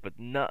box, but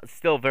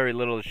still very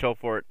little to show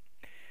for it.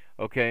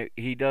 Okay,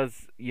 he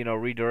does,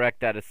 redirect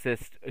that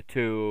assist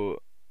to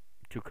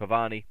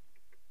Cavani,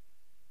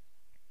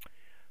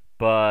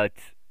 but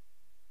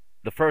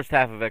the first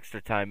half of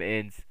extra time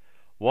ends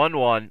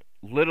 1-1.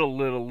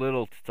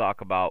 Little to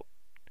talk about.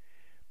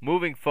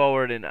 Moving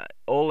forward, and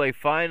Ole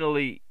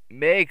finally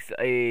makes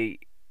a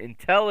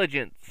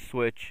intelligent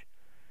switch,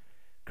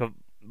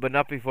 but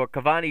not before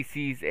Cavani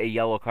sees a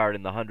yellow card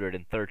in the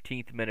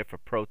 113th minute for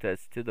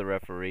protest to the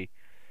referee.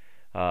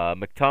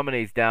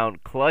 McTominay's down,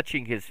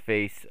 clutching his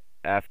face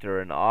after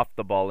an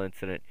off-the-ball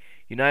incident.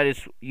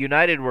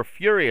 United were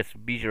furious.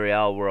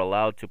 Villarreal were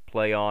allowed to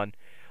play on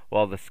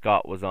while the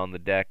Scot was on the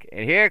deck.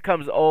 And here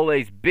comes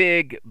Ole's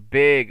big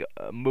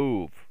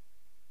move.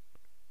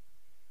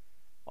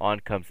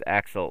 On comes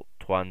Axel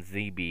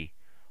Tuanzebe.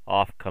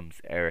 Off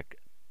comes Eric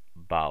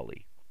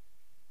Bailly.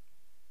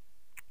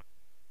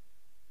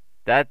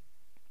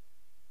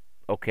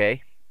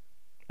 Okay.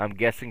 I'm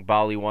guessing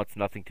Bailly wants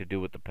nothing to do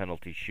with the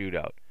penalty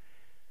shootout.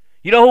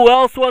 You know who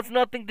else wants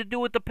nothing to do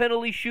with the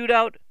penalty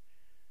shootout?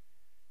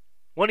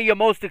 One of your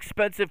most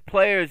expensive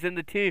players in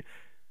the team.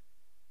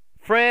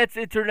 France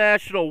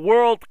International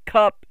World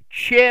Cup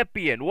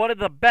champion. One of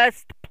the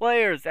best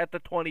players at the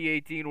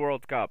 2018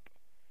 World Cup.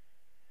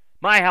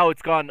 My, how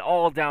it's gone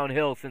all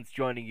downhill since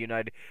joining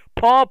United.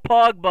 Paul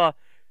Pogba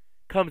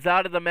comes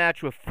out of the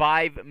match with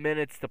 5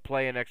 minutes to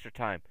play in extra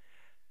time.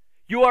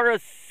 You are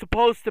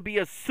supposed to be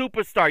a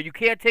superstar. You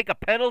can't take a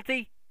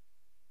penalty?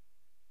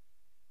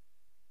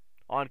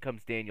 On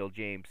comes Daniel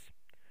James.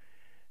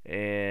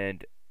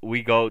 And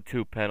we go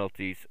to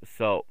penalties.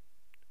 So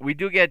we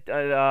do get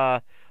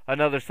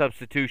another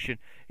substitution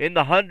in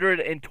the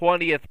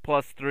 120th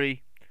plus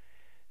 3,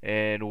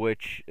 in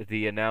which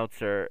the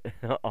announcer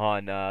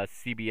on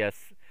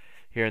CBS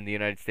here in the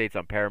United States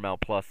on Paramount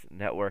Plus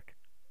network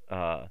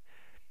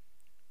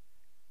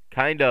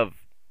kind of,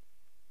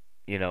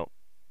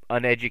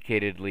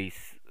 uneducatedly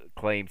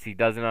claims he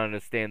doesn't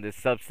understand this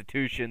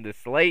substitution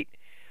this late.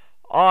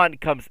 On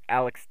comes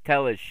Alex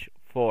Telles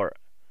for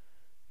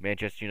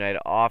Manchester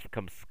United. Off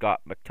comes Scott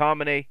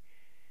McTominay.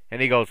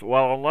 And he goes,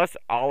 well, unless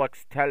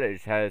Alex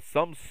Telles has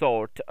some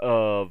sort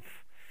of...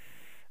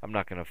 I'm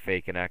not going to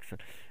fake an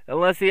accent.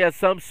 Unless he has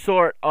some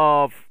sort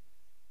of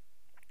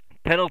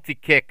penalty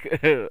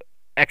kick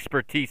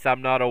expertise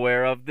I'm not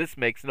aware of, this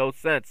makes no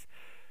sense.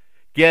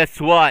 Guess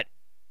what?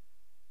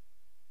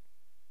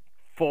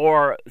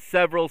 For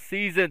several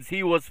seasons,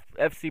 he was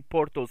FC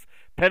Porto's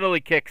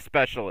penalty kick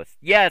specialist.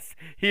 Yes,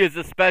 he is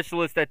a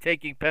specialist at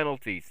taking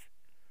penalties.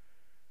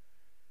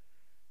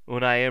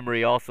 Unai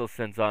Emery also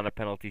sends on a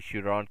penalty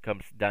shooter. On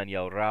comes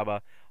Daniel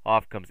Raba.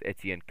 Off comes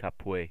Etienne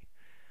Capoue.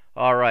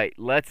 All right,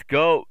 let's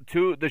go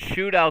to the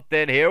shootout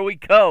then. Here we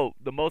go.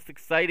 The most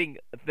exciting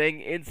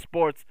thing in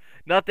sports.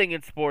 Nothing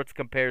in sports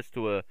compares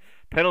to a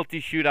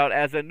penalty shootout.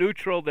 As a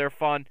neutral, they're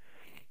fun.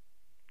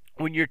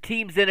 When your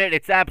team's in it,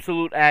 it's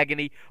absolute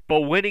agony.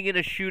 But winning in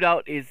a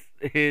shootout is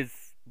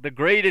the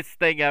greatest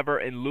thing ever,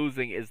 and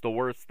losing is the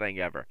worst thing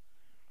ever.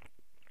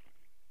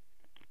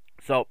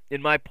 So,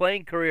 in my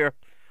playing career,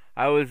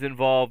 I was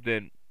involved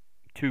in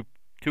two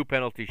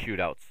penalty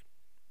shootouts.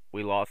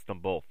 We lost them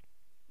both.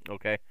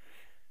 Okay?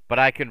 But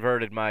I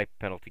converted my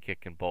penalty kick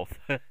in both.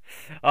 In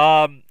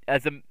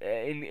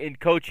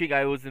coaching,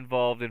 I was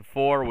involved in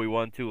 4. We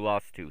won 2,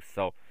 lost 2.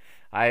 So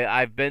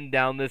I've been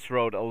down this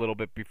road a little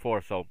bit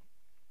before. So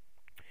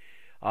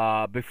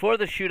before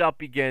the shootout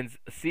begins,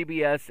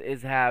 CBS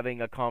is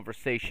having a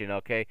conversation.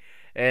 Okay,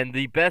 and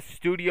the best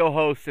studio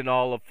host in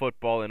all of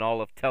football and all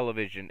of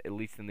television, at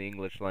least in the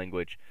English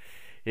language,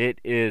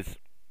 it is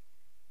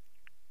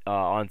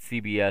on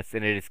CBS,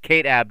 and it is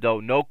Kate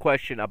Abdo, no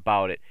question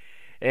about it.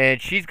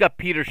 And she's got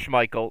Peter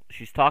Schmeichel.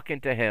 She's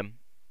talking to him.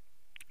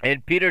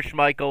 And Peter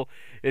Schmeichel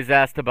is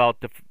asked about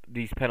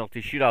these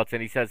penalty shootouts.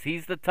 And he says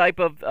he's the type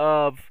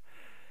of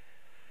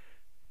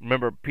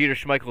remember, Peter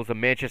Schmeichel is a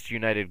Manchester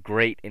United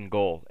great in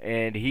goal.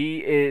 And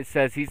he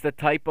says he's the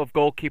type of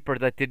goalkeeper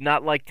that did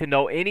not like to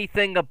know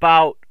anything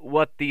about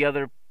what the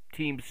other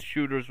team's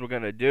shooters were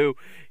going to do.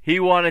 He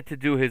wanted to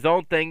do his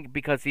own thing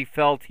because he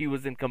felt he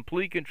was in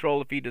complete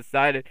control if he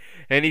decided.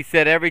 And he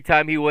said every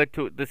time he went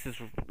to this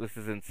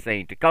is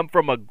insane to come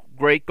from a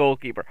great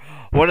goalkeeper,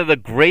 one of the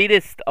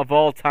greatest of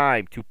all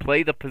time, to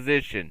play the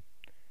position.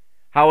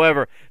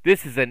 However,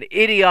 this is an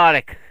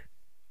idiotic,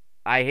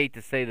 I hate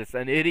to say this,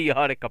 an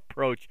idiotic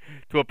approach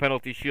to a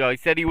penalty shootout. He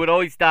said he would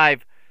always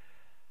dive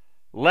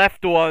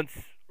left once,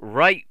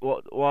 right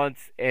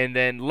once, and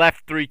then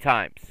left 3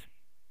 times.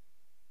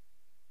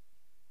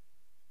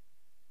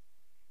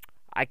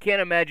 I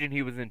can't imagine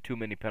he was in too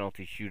many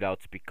penalty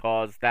shootouts,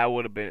 because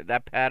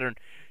that pattern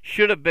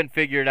should have been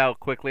figured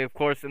out quickly. Of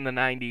course, in the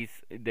 90s,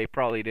 they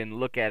probably didn't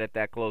look at it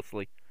that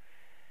closely.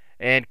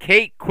 And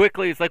Kate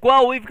quickly is like,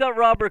 "Well, we've got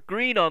Robert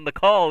Green on the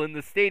call in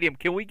the stadium.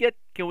 Can we get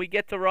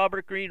to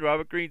Robert Green?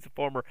 Robert Green's a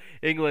former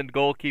England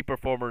goalkeeper,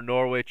 former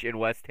Norwich and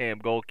West Ham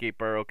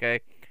goalkeeper, okay?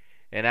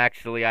 And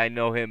actually, I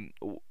know him.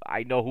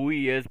 I know who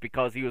he is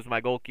because he was my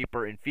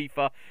goalkeeper in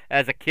FIFA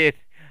as a kid.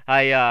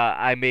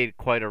 I made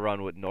quite a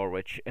run with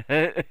Norwich.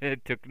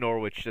 Took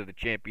Norwich to the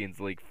Champions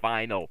League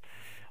final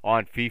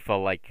on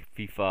FIFA, like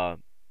FIFA,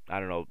 I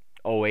don't know,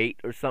 '08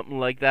 or something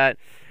like that.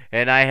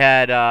 And I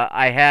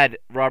had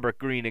Robert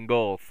Green in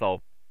goal.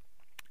 So,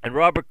 and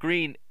Robert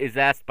Green is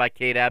asked by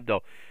Kate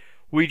Abdo,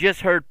 we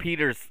just heard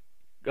Peter's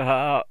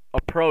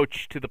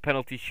approach to the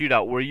penalty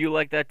shootout. Were you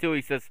like that too?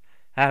 He says,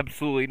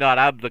 absolutely not.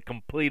 I'm the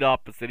complete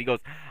opposite. He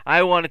goes,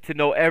 I wanted to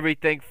know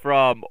everything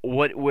from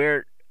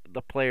where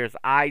the players'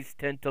 eyes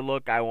tend to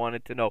look. I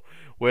wanted to know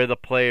where the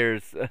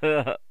players'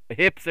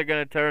 hips are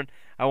going to turn.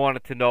 I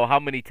wanted to know how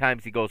many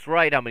times he goes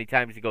right, how many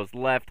times he goes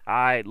left,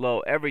 high, low,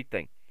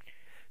 everything.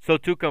 So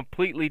two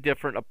completely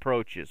different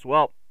approaches.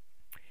 Well,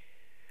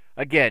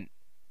 again,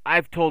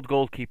 I've told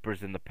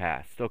goalkeepers in the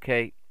past,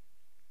 okay?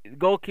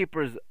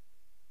 Goalkeepers,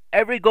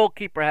 every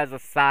goalkeeper has a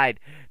side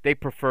they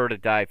prefer to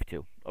dive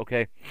to,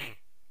 okay?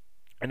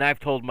 And I've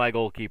told my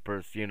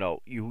goalkeepers,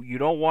 you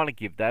don't want to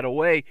give that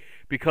away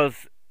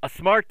because a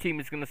smart team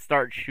is going to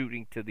start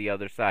shooting to the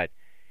other side.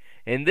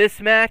 In this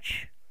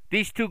match,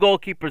 these two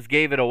goalkeepers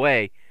gave it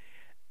away,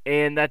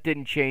 and that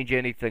didn't change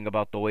anything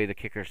about the way the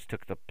kickers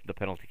took the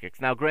penalty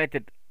kicks. Now,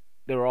 granted,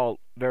 they were all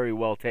very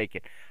well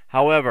taken.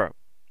 However,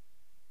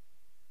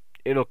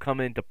 it'll come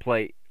into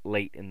play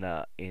late in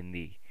the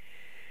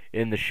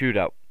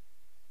shootout.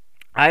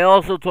 I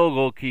also told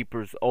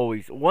goalkeepers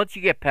always, once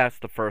you get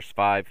past the first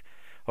five,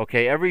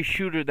 okay, every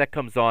shooter that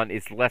comes on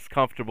is less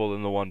comfortable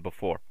than the one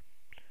before.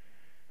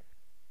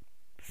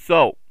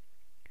 So,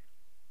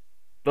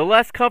 the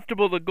less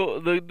comfortable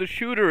the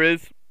shooter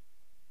is,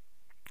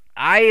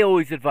 I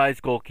always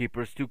advise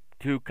goalkeepers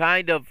to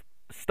kind of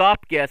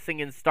stop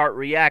guessing and start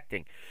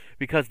reacting,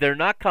 because they're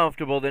not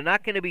comfortable, they're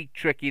not going to be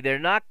tricky, they're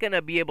not going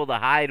to be able to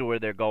hide where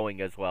they're going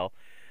as well.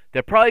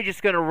 They're probably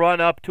just going to run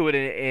up to it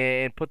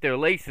and put their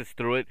laces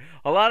through it.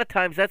 A lot of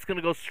times that's going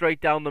to go straight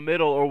down the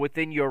middle or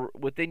within your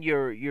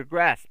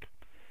grasp.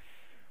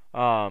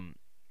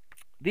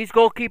 These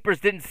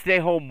goalkeepers didn't stay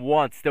home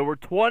once. There were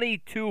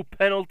 22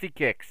 penalty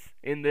kicks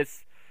in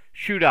this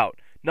shootout.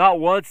 Not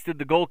once did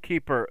the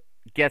goalkeeper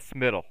guess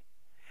middle.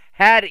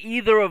 Had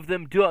either of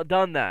them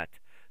done that,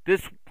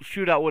 this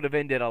shootout would have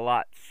ended a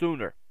lot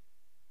sooner.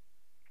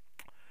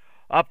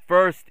 Up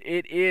first,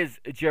 it is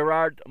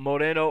Gerard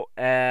Moreno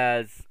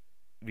as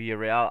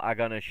Villarreal are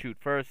going to shoot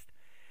first.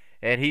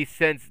 And he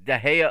sends De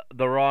Gea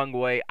the wrong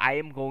way. I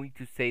am going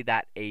to say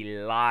that a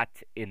lot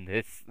in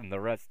the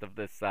rest of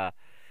this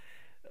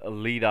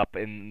lead up,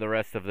 in the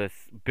rest of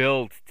this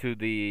build to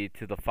the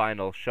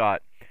final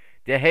shot.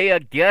 De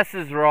Gea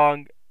guesses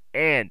wrong,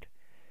 and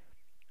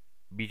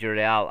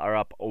Villarreal are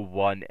up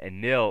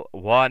 1-0.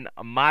 Juan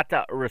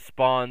Mata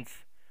responds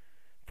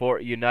for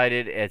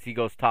United as he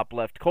goes top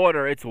left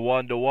corner. It's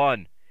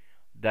 1-1.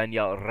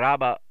 Daniel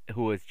Raba,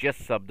 who has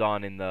just subbed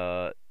on in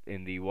the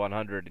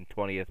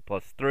 120th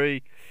plus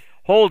 3,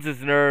 holds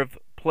his nerve,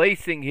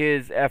 placing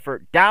his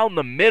effort down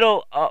the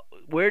middle.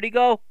 Where'd he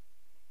go?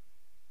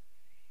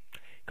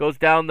 Goes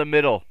down the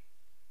middle.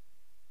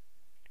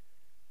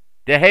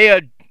 De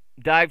Gea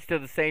dives to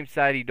the same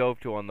side he dove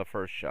to on the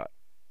first shot.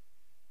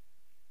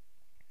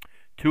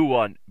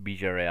 2-1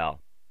 Villarreal.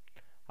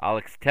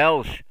 Alex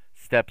Telsch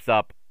steps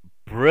up.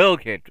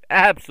 Brilliant,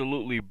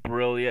 absolutely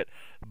brilliant,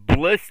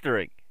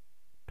 blistering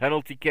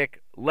penalty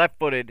kick,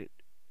 left-footed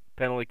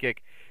penalty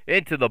kick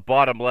into the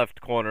bottom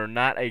left corner.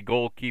 Not a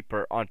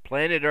goalkeeper on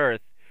planet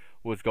Earth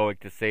was going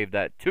to save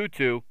that.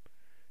 2-2.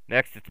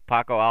 Next, it's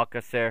Paco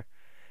Alcacer,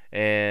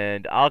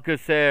 and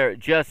Alcacer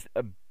just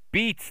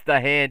beats the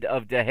hand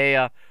of De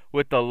Gea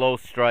with the low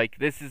strike.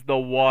 This is the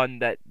one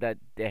that De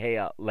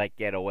Gea let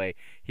get away.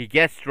 He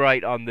guessed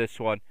right on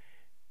this one,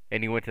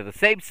 and he went to the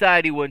same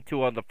side he went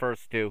to on the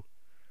first two.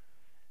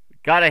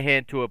 Got a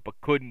hand to it, but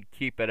couldn't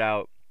keep it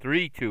out.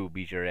 3-2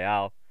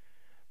 Villarreal.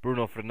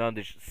 Bruno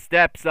Fernandes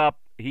steps up.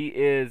 He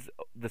is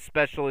the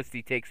specialist.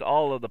 He takes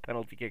all of the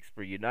penalty kicks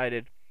for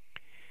United,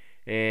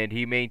 and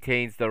he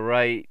maintains the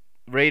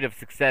rate of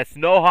success.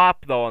 No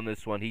hop though on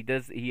this one.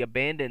 He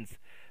abandons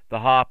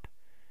the hop,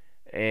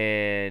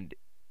 and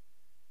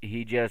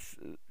he just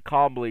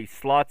calmly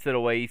slots it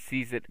away. He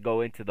sees it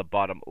go into the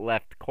bottom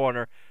left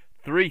corner.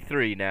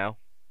 3-3 now.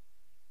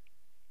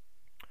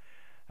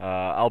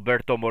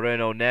 Alberto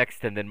Moreno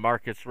next, and then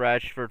Marcus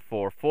Rashford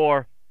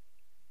 4-4.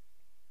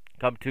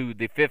 Come to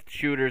the fifth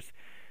shooters.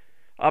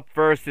 Up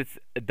first, it's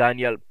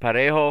Daniel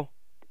Parejo.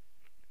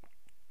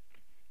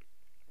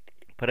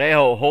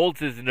 Parejo holds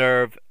his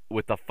nerve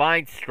with a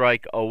fine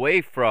strike away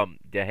from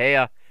De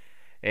Gea,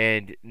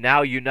 and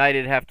now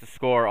United have to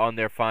score on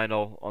their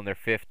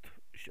fifth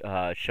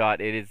shot.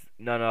 It is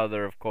none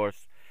other, of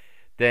course,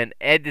 than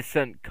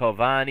Edison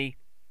Cavani.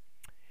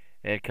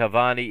 And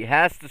Cavani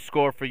has to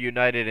score for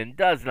United and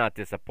does not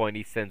disappoint.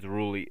 He sends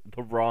Rulli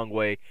the wrong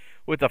way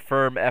with a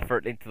firm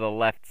effort into the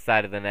left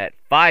side of the net.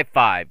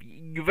 5-5.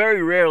 You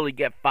very rarely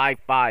get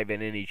 5-5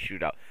 in any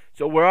shootout.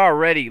 So we're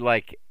already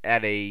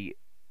at a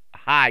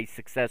high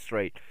success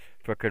rate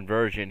for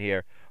conversion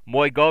here.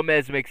 Moy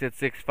Gomez makes it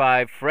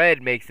 6-5.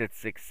 Fred makes it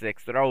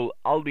 6-6. Raul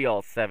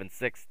Albiol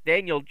 7-6.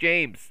 Daniel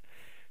James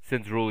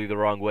sends Rulli the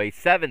wrong way.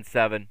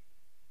 7-7.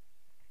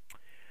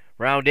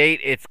 Round 8,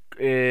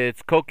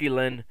 it's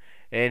Coquelin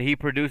and he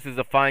produces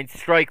a fine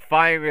strike,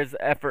 firing his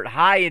effort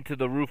high into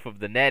the roof of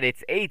the net.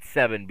 It's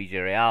 8-7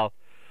 BJ Real.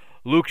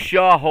 Luke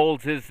Shaw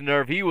holds his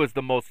nerve. He was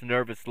the most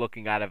nervous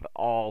looking out of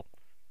all.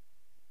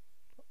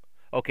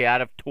 Okay,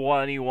 out of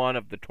 21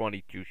 of the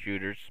 22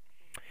 shooters.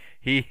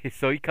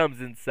 So he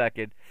comes in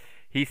second.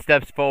 He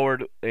steps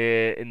forward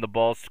in the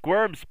ball,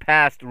 squirms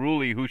past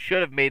Rulli, who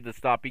should have made the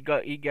stop.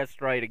 He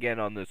guessed right again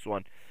on this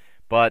one.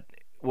 But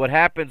what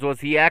happens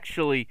was he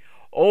actually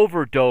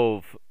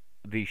overdove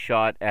the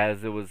shot,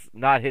 as it was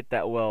not hit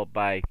that well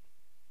by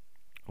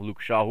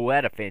Luke Shaw, who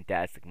had a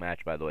fantastic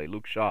match, by the way.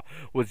 Luke Shaw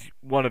was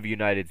one of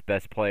United's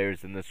best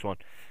players in this one.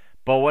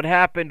 But what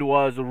happened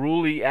was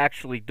Rulli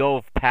actually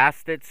dove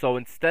past it, so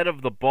instead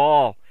of the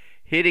ball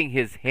hitting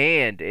his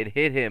hand, it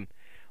hit him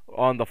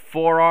on the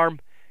forearm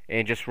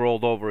and just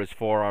rolled over his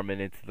forearm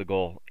and into the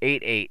goal.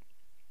 8-8.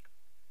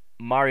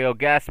 Mario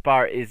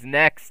Gaspar is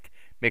next.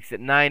 Makes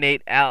it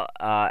 9-8.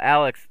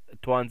 Alex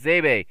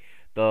Tuanzebe,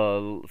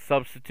 the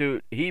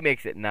substitute, he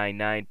makes it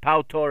 9-9.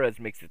 Pau Torres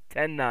makes it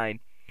 10-9.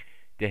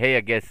 De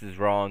Gea guesses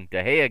wrong.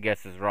 De Gea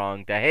guesses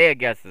wrong. De Gea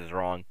guesses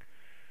wrong.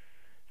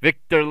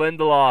 Victor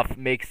Lindelof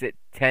makes it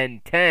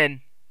 10-10.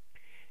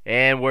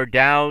 And we're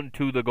down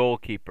to the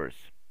goalkeepers.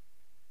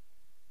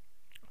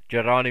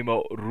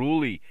 Geronimo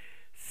Rulli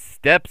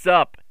steps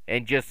up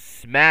and just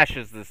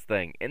smashes this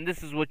thing. And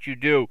this is what you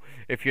do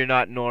if you're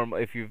not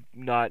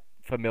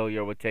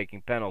familiar with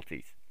taking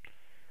penalties.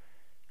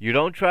 You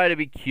don't try to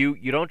be cute.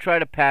 You don't try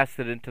to pass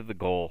it into the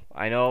goal.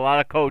 I know a lot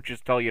of coaches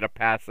tell you to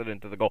pass it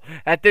into the goal.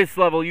 At this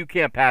level, you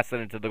can't pass it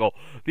into the goal.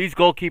 These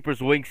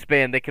goalkeepers'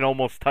 wingspan, they can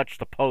almost touch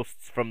the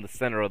posts from the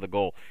center of the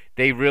goal.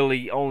 They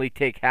really only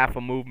take half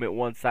a movement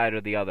one side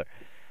or the other.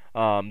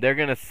 They're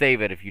going to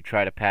save it if you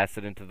try to pass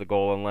it into the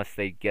goal unless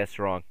they guess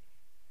wrong.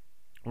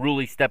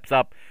 Rulli steps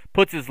up,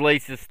 puts his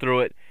laces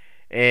through it,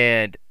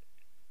 and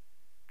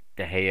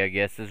De Gea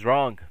guesses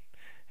wrong.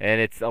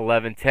 And it's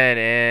 11-10,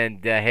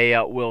 and De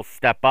Gea will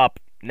step up.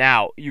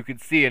 Now, you can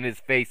see in his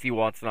face he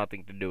wants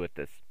nothing to do with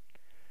this.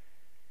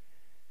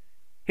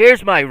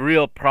 Here's my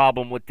real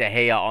problem with De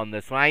Gea on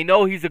this one. I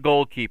know he's a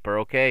goalkeeper,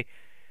 okay?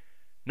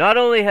 Not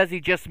only has he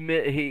just...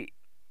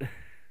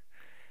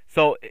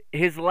 So,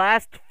 his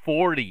last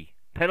 40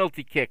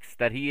 penalty kicks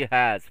that he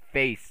has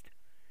faced,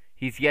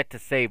 he's yet to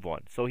save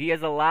one. So, he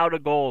has allowed a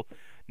goal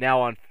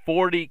now on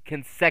 40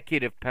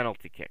 consecutive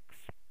penalty kicks.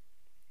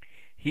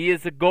 He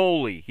is a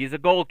goalie. He's a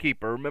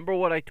goalkeeper. Remember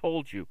what I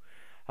told you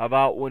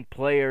about when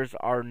players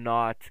are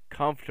not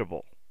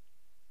comfortable.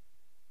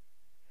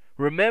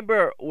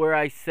 Remember where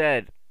I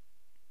said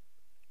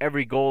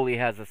every goalie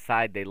has a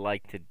side they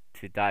like to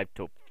dive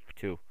to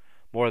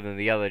more than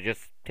the other.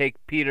 Just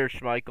take Peter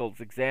Schmeichel's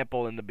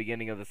example in the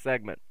beginning of the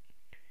segment.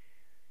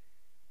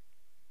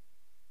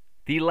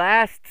 The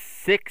last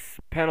 6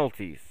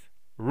 penalties,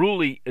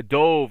 Rulli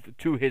dove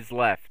to his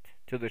left,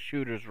 to the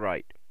shooter's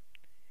right.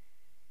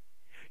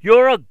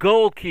 You're a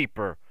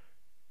goalkeeper.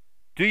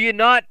 Do you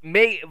not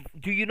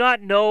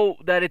know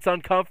that it's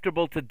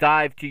uncomfortable to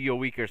dive to your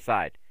weaker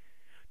side?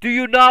 Do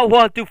you not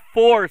want to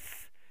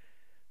force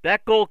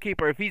that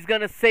goalkeeper, if he's going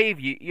to save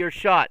your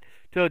shot,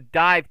 to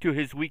dive to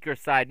his weaker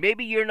side?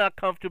 Maybe you're not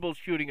comfortable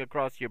shooting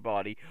across your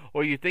body,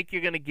 or you think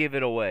you're going to give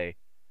it away.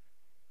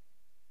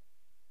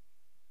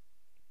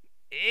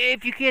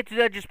 If you can't do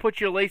that, just put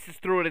your laces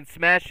through it and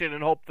smash it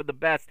and hope for the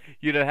best.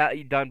 You'd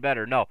have done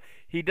better. No,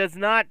 he does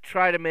not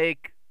try to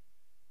make...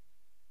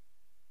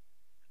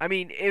 I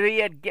mean, if he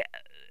had,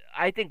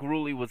 I think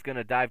Rulli was going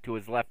to dive to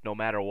his left no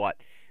matter what.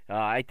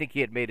 I think he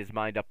had made his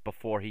mind up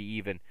before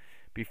the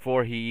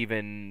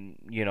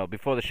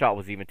shot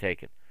was even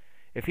taken.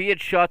 If he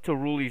had shot to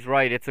Rulli's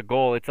right, it's a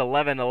goal. It's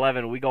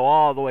 11-11. We go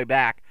all the way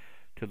back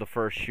to the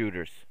first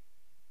shooters.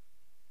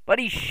 But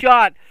he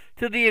shot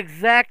to the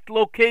exact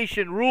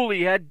location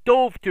Rulli had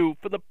dove to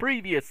for the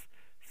previous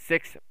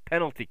 6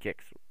 penalty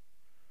kicks.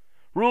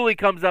 Rulli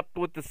comes up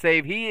with the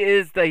save. He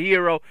is the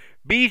hero.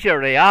 BJ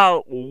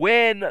Real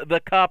win the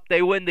cup.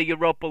 They win the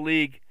Europa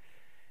League.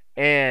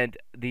 And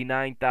the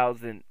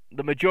 9,000,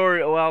 the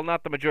majority, well,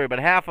 not the majority, but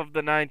half of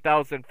the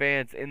 9,000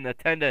 fans in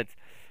attendance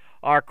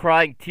are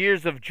crying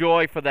tears of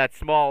joy for that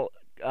small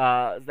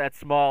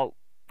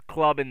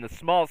club in the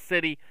small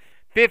city.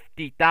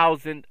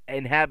 50,000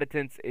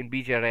 inhabitants in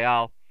BJ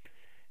Real.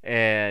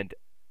 And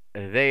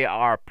they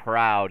are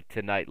proud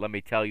tonight. Let me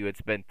tell you,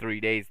 it's been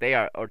 3 days.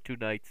 Or 2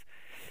 nights.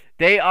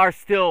 They are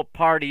still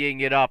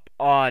partying it up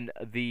on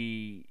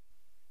the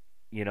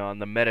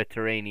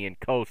Mediterranean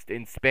coast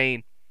in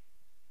Spain,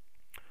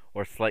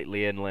 or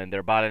slightly inland.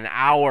 They're about an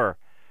hour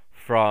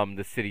from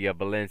the city of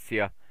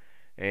Valencia.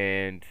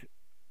 And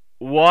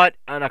what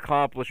an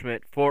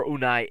accomplishment for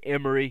Unai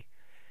Emery.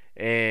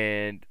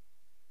 And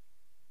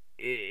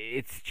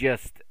it's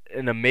just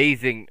an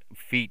amazing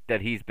feat that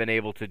he's been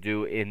able to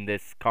do in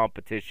this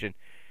competition.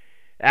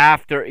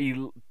 After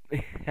 11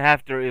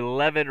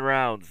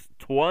 rounds,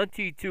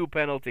 22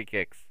 penalty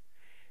kicks,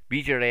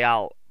 BJ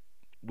Real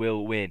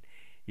will win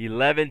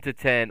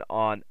 11-10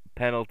 on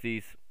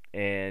penalties.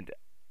 And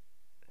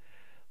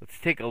let's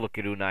take a look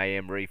at Unai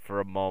Emery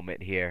for a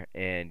moment here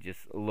and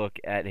just look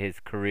at his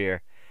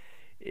career.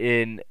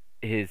 in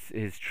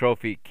his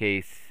trophy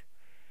case.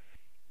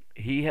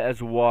 He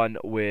has won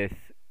with,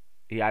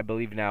 I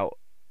believe now,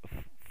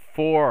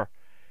 4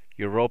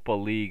 Europa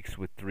Leagues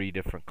with 3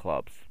 different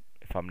clubs,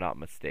 if I'm not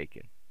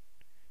mistaken.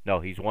 No,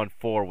 he's won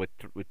 4 with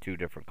 2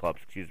 different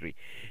clubs. Excuse me.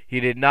 He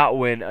did not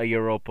win a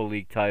Europa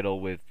League title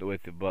with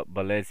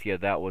Valencia.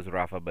 That was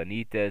Rafa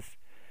Benitez,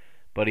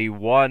 but he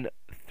won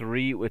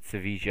 3 with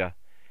Sevilla,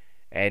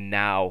 and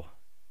now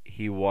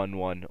he won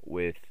one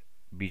with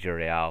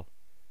Villarreal.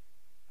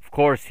 Of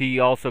course, he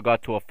also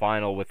got to a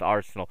final with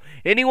Arsenal.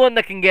 Anyone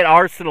that can get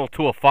Arsenal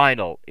to a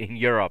final in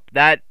Europe,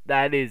 that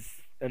is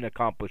an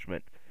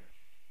accomplishment.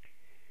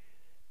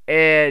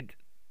 And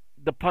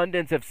the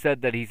pundits have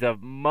said that he's a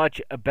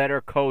much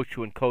better coach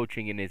when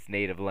coaching in his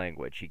native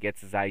language. He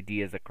gets his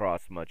ideas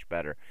across much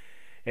better.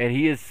 And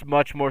he is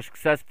much more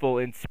successful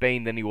in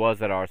Spain than he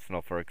was at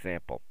Arsenal, for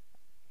example.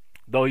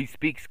 Though he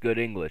speaks good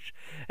English.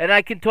 And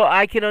I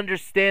can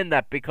understand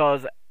that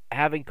because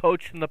having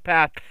coached in the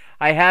past,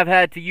 I have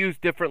had to use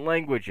different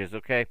languages,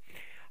 okay?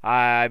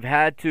 I've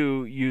had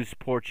to use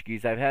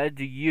Portuguese. I've had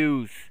to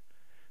use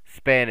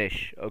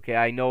Spanish. Okay,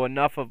 I know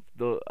enough of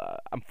the.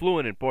 I'm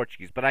fluent in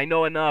Portuguese, but I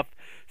know enough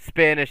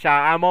Spanish.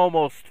 I'm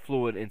almost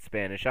fluent in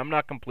Spanish. I'm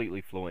not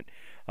completely fluent.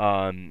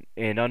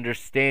 And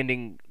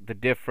understanding the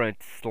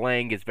different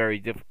slang is very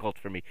difficult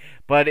for me.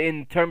 But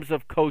in terms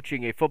of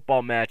coaching a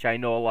football match, I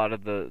know a lot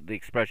of the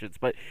expressions.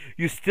 But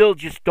you still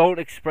just don't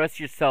express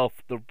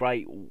yourself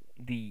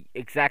the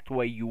exact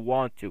way you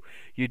want to.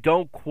 You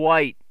don't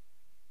quite,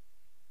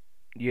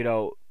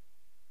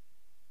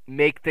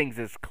 make things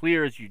as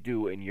clear as you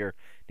do in your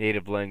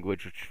native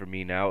language, which for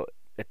me now,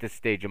 at this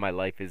stage of my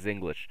life, is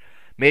English.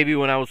 Maybe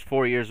when I was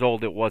 4 years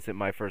old, it wasn't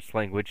my first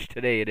language.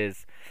 Today it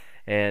is.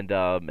 And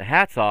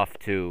hats off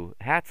to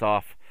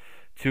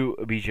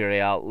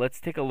Villarreal. Let's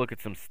take a look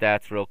at some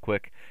stats real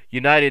quick.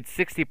 United,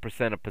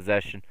 60% of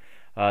possession.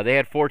 They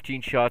had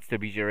 14 shots to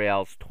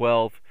Villarreal's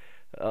 12.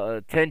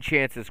 10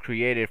 chances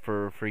created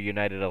for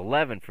United,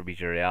 11 for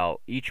Villarreal,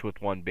 each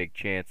with one big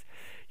chance.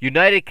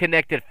 United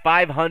connected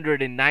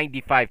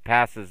 595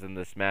 passes in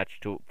this match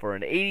for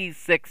an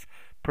 86%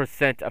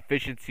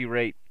 efficiency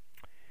rate.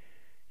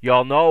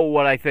 Y'all know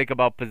what I think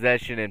about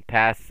possession and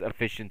pass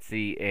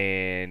efficiency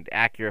and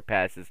accurate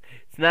passes.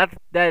 It's not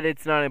that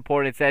it's not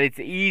important, it's that it's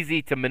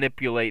easy to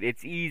manipulate.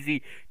 It's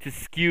easy to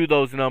skew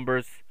those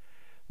numbers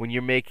when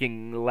you're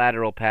making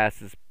lateral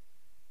passes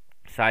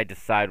side to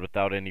side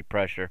without any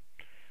pressure.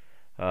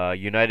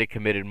 United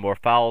committed more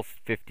fouls,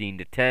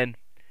 15-10.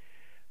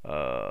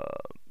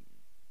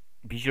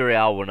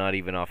 Villarreal were not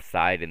even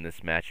offside in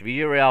this match.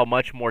 Villarreal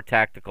much more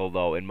tactical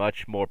though, and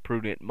much more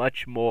prudent,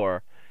 much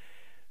more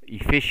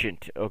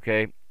efficient.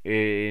 Okay,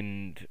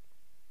 and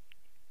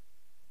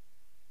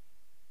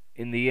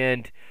in the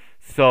end,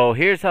 so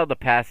here's how the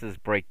passes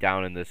break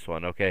down in this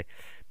one. Okay,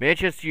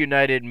 Manchester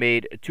United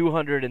made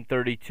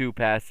 232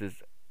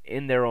 passes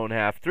in their own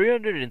half,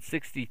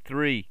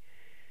 363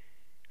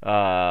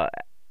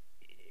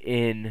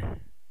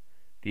 in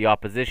the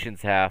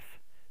opposition's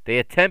half. They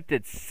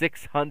attempted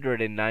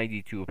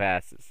 692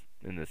 passes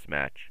in this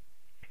match.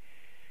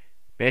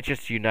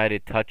 Manchester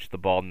United touched the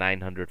ball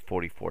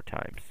 944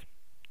 times.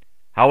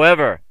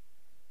 However,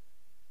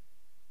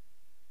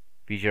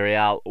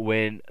 Villarreal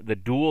win the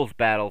duels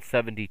battle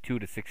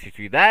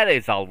 72-63. That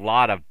is a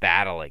lot of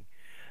battling.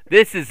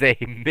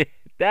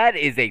 That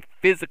is a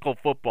physical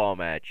football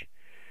match.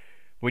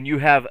 When you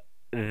have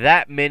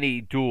that many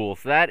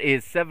duels, that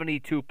is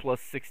 72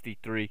 plus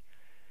 63.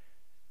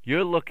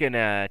 You're looking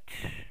at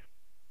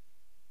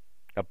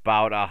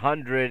about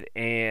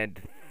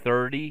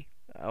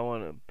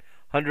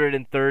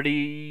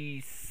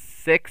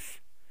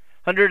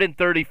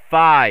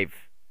 135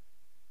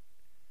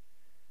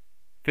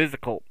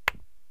 physical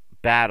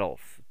battles,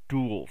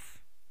 duels.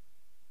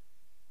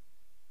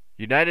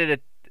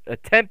 United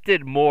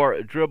attempted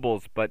more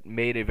dribbles, but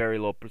made a very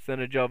low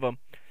percentage of them.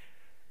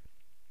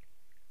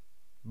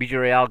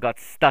 Villarreal got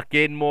stuck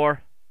in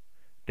more.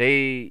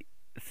 Okay,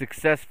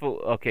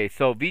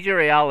 so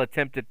Villarreal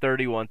attempted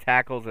 31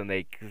 tackles and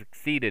they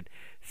succeeded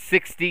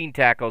 16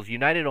 tackles.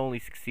 United only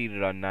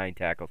succeeded on 9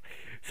 tackles.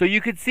 So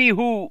you can see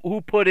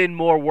who put in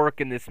more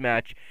work in this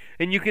match,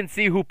 and you can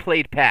see who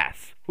played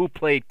pass, who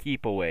played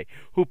keep away,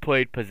 who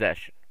played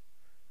possession.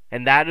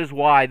 And that is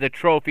why the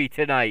trophy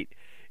tonight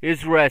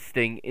is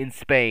resting in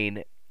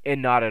Spain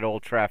and not at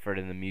Old Trafford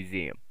in the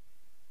museum.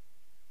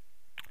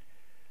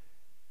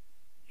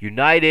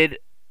 United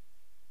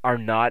are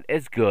not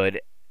as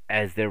good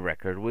as their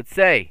record would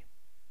say.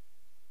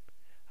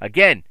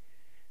 Again,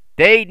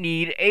 they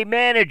need a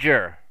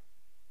manager.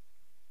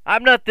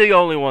 I'm not the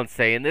only one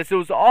saying this. It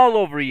was all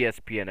over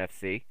ESPN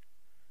FC.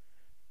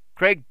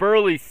 Craig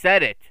Burley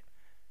said it.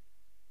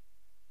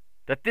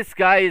 That this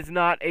guy is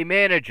not a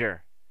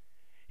manager.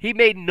 He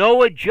made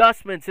no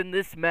adjustments in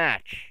this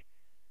match.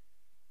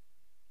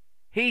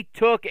 He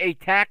took a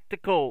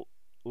tactical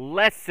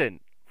lesson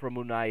from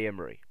Unai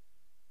Emery.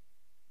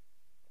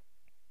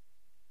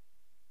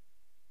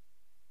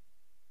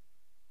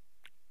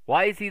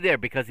 Why is he there?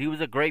 Because he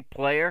was a great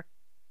player?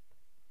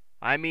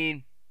 I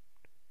mean,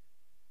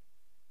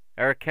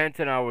 Eric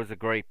Cantona was a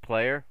great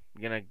player.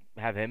 You're going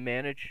to have him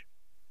manage?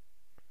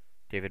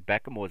 David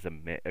Beckham was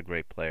a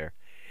great player.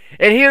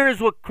 And here is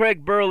what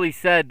Craig Burley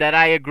said that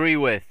I agree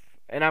with,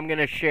 and I'm going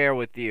to share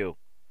with you.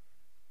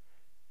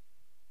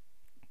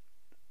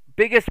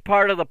 Biggest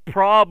part of the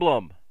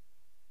problem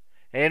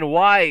and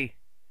why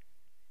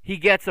he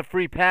gets a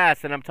free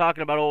pass, and I'm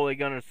talking about Ole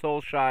Gunnar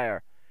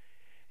Solskjaer,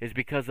 is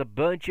because a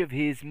bunch of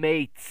his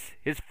mates,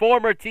 his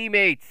former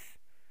teammates,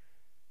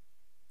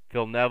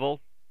 Phil Neville,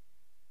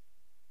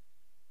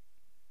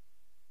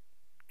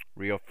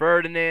 Rio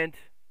Ferdinand,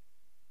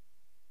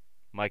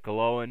 Michael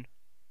Owen,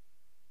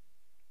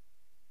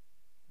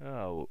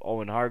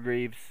 Owen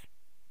Hargreaves,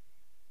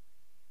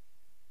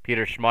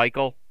 Peter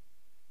Schmeichel,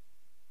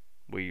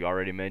 we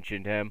already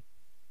mentioned him,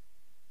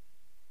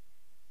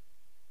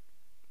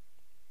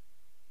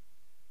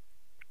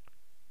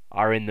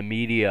 are in the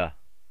media.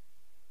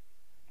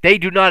 They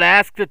do not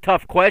ask the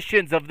tough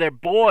questions of their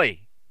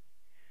boy,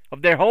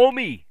 of their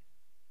homie.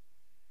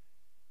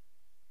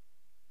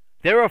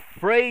 They're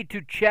afraid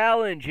to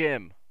challenge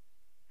him.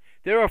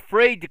 They're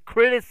afraid to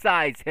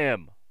criticize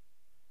him.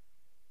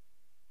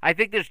 I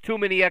think there's too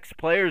many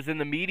ex-players in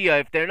the media.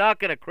 If they're not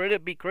going to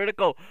be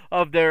critical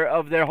of their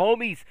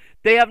homies,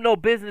 they have no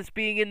business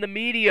being in the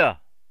media.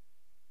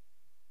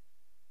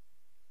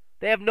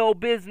 They have no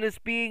business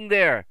being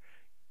there.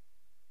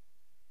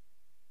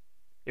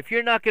 If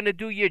you're not going to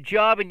do your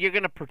job and you're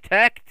going to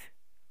protect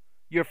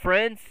your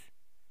friends,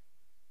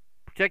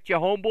 protect your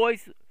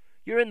homeboys,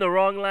 you're in the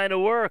wrong line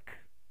of work.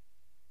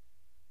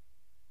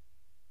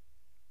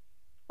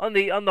 On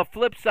the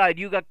flip side,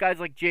 you got guys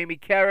like Jamie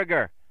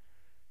Carragher,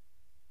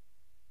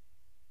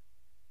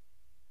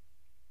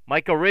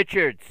 Michael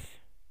Richards.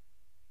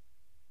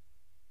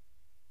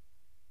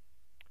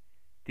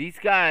 These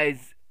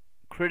guys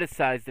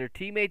criticize their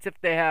teammates if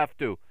they have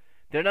to.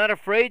 They're not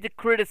afraid to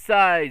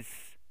criticize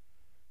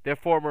their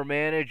former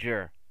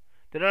manager.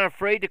 They're not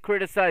afraid to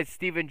criticize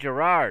Steven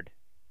Gerrard,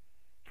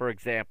 for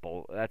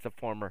example. That's a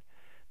former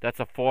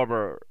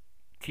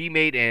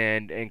teammate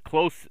and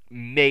close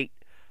mate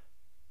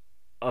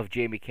of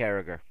Jamie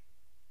Carragher.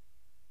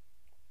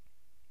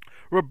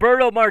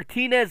 Roberto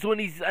Martinez, when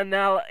he's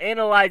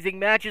analyzing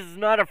matches, is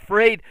not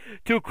afraid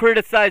to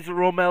criticize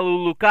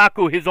Romelu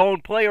Lukaku, his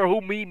own player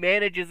whom he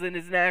manages in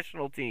his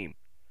national team.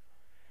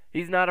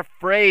 He's not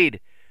afraid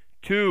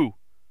to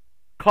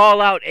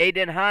call out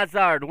Eden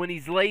Hazard when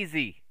he's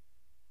lazy.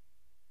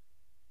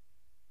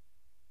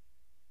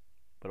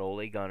 But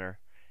Ole Gunnar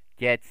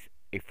gets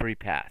a free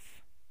pass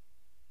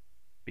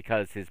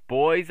because his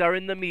boys are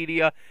in the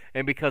media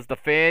and because the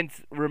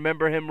fans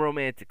remember him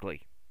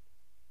romantically.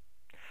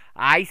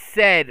 I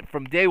said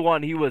from day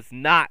one he was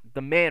not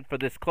the man for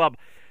this club.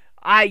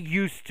 I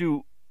used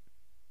to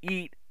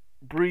eat,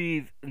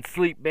 breathe, and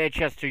sleep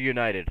Manchester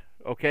United,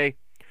 okay?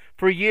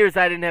 For years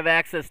I didn't have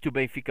access to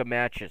Benfica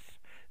matches.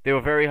 They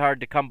were very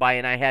hard to come by,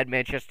 and I had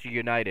Manchester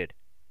United.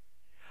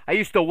 I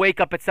used to wake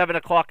up at 7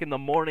 o'clock in the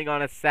morning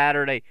on a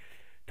Saturday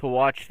to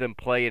watch them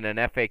play in an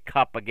FA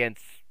Cup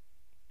against,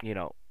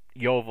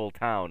 Yeovil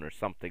Town or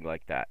something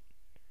like that.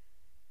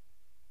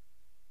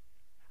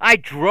 I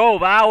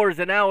drove hours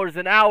and hours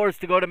and hours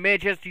to go to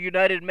Manchester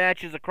United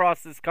matches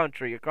across this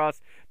country,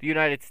 across the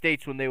United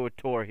States when they would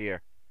tour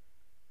here.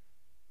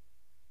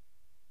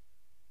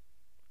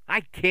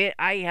 I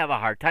have a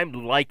hard time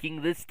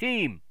liking this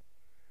team.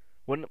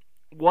 When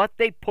what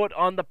they put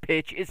on the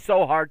pitch is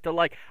so hard to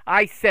like.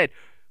 I said,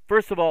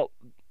 first of all,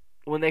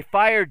 when they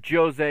fired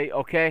Jose,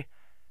 okay,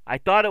 I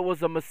thought it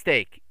was a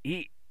mistake.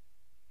 He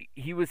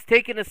was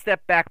taking a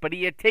step back, but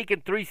he had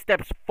taken 3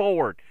 steps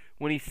forward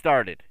when he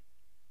started.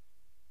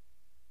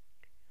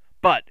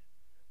 But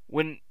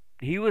when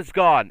he was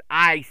gone,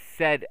 I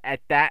said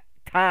at that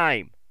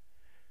time,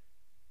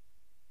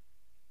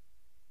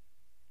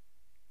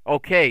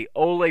 okay,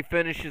 Ole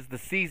finishes the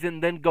season,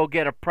 then go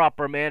get a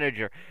proper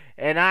manager.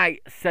 And I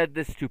said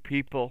this to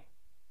people.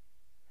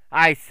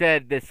 I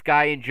said this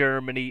guy in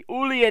Germany,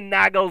 Julian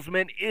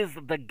Nagelsmann, is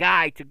the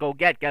guy to go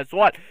get. Guess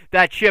what?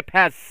 That ship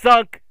has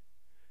sunk.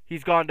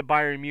 He's gone to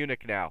Bayern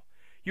Munich now.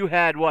 You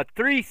had,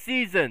 3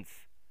 seasons?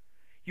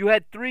 You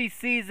had 3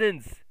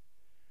 seasons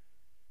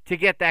to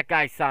get that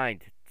guy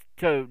signed,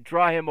 to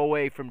draw him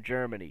away from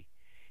Germany.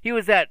 He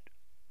was at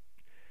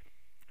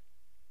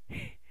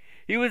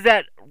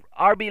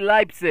RB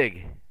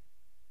Leipzig.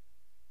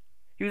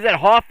 He was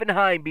at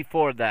Hoffenheim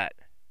before that.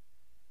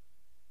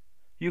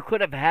 You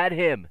could have had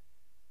him.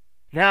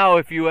 Now,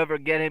 if you ever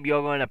get him,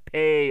 you're going to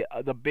pay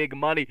the big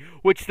money,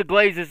 which the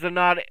Glazers are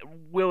not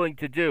willing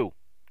to do.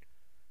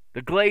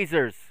 The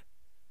Glazers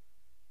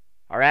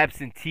are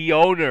absentee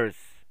owners.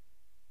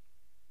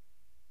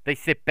 They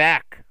sit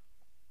back.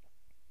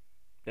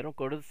 They don't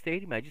go to the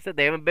stadium. I just said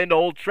they haven't been to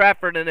Old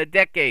Trafford in a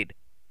decade.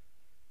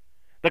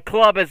 The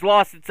club has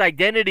lost its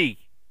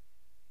identity.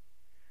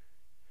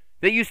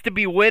 They used to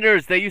be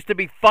winners. They used to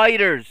be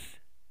fighters.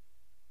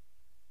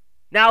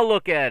 Now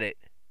look at it.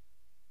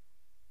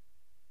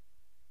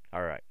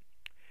 All right.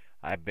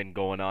 I've been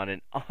going on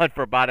and on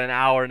for about an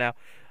hour now.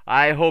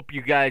 I hope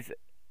you guys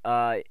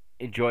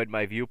enjoyed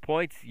my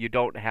viewpoints. You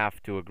don't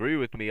have to agree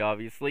with me,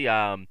 obviously.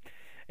 And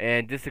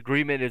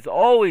disagreement is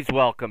always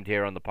welcomed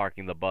here on the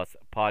Parking the Bus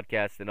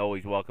podcast and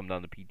always welcomed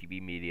on the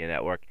PTB Media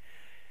Network.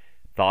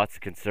 Thoughts,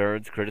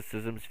 concerns,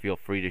 criticisms, feel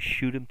free to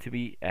shoot them to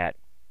me at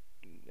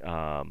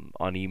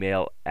on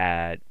email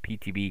at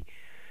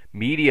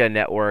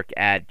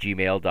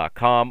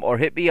ptbmedianetwork@gmail.com or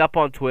hit me up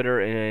on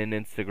Twitter and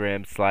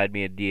Instagram. Slide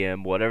me a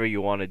DM, whatever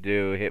you want to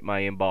do. Hit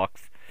my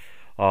inbox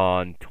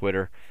on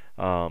Twitter.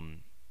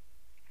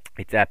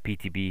 It's at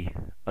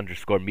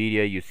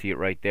PTB_media. You see it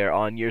right there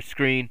on your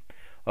screen.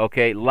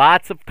 Okay,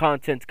 lots of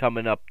content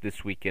coming up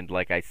this weekend,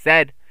 like I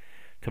said.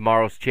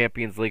 Tomorrow's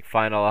Champions League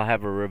final, I'll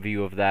have a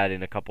review of that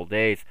in a couple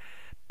days.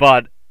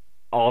 But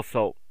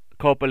also,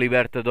 Copa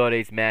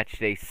Libertadores Match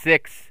Day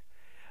 6.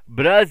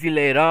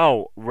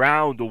 Brasileirão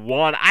Round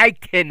 1. I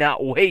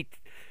cannot wait.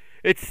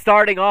 It's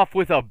starting off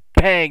with a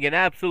bang, an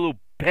absolute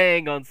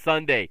bang on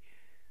Sunday.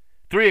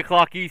 3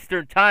 o'clock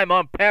Eastern Time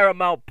on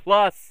Paramount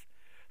Plus.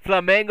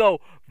 Flamengo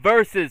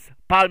versus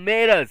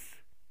Palmeiras,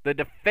 the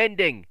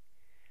defending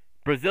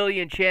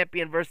Brazilian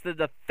champion versus the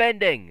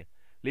defending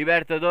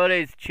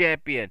Libertadores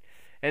champion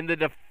and the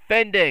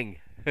defending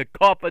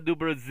Copa do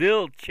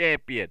Brasil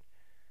champion.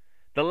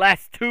 The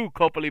last two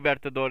Copa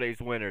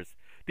Libertadores winners.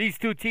 These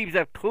two teams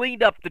have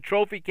cleaned up the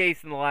trophy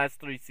case in the last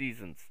 3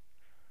 seasons.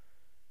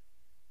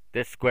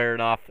 They're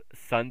squaring off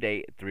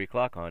Sunday at 3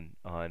 o'clock on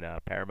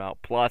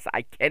Paramount Plus.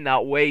 I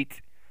cannot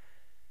wait.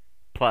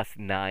 Plus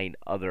 9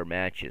 other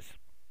matches.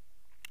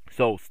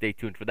 So stay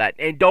tuned for that.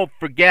 And don't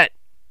forget,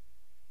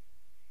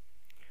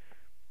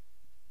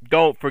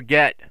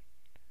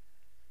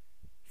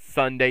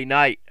 Sunday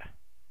night,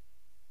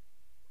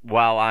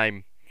 while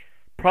I'm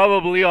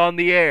probably on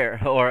the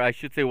air, or I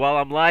should say while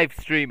I'm live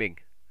streaming,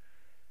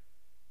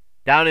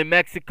 down in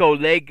Mexico,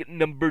 leg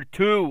number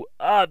 2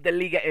 of the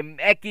Liga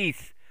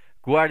MX,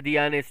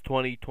 Guardianes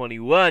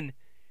 2021,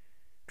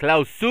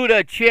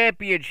 Clausura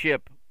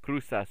Championship,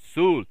 Cruz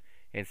Azul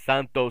and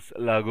Santos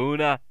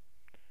Laguna.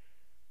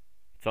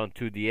 It's on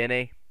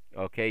 2DNA.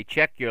 Okay,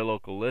 check your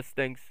local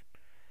listings.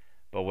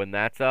 But when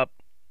that's up,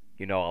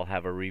 I'll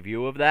have a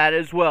review of that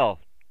as well.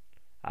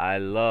 I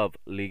love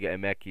Liga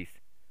MX.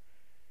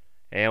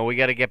 And we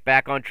got to get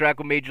back on track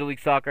with Major League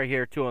Soccer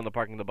here, too, on the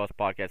Parking the Bus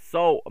podcast.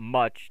 So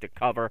much to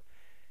cover.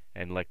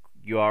 And like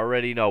you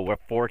already know, we're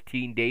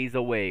 14 days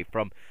away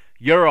from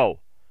Euro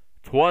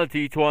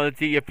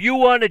 2020. If you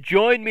want to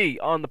join me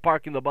on the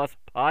Parking the Bus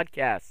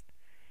podcast,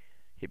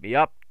 hit me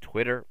up,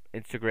 Twitter,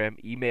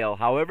 Instagram, email,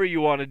 however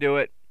you want to do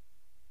it.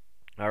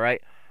 All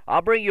right,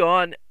 I'll bring you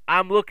on.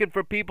 I'm looking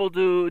for people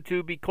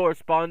to be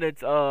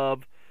correspondents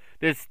of.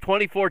 There's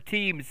 24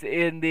 teams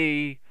in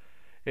the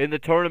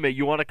tournament.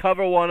 You want to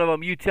cover one of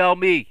them? You tell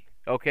me.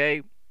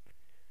 Okay.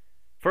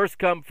 First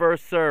come,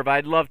 first serve.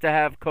 I'd love to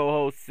have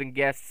co-hosts and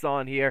guests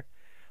on here.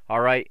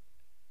 All right.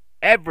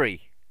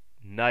 Every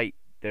night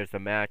there's a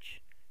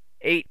match,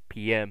 8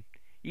 p.m.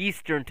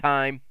 Eastern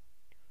Time,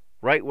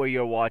 right where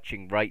you're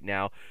watching right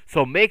now.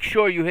 So make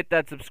sure you hit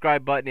that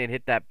subscribe button and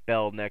hit that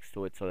bell next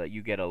to it so that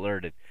you get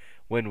alerted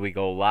when we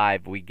go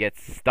live. We get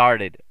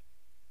started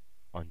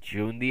on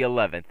June the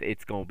 11th.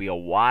 It's going to be a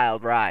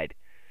wild ride.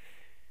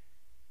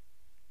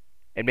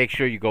 And make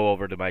sure you go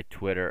over to my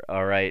Twitter,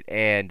 all right,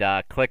 and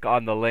click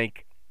on the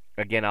link.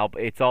 Again,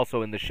 it's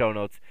also in the show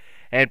notes.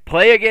 And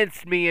play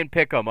against me and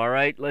pick 'em, all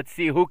right? Let's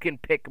see who can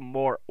pick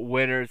more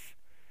winners.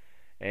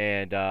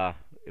 And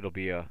it'll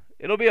be a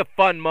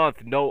fun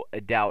month, no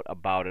doubt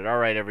about it. All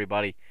right,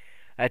 everybody.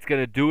 That's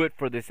going to do it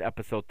for this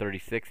episode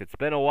 36. It's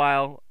been a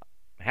while.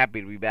 I'm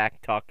happy to be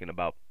back talking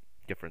about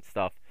different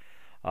stuff.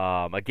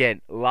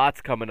 Again,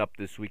 lots coming up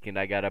this weekend.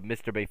 I got a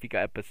Mr.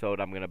 Benfica episode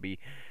I'm going to be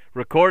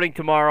recording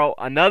tomorrow.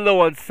 Another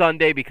one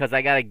Sunday because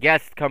I got a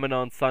guest coming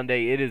on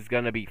Sunday. It is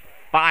going to be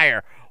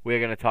fire. We're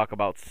going to talk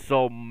about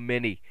so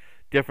many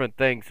different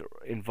things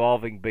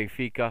involving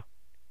Benfica.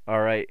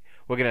 All right.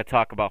 We're going to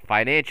talk about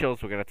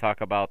financials. We're going to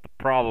talk about the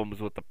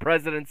problems with the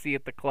presidency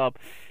at the club.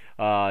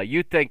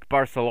 You think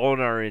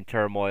Barcelona are in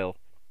turmoil.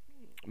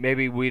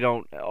 Maybe we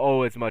don't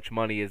owe as much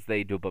money as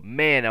they do, but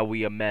man, are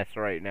we a mess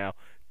right now.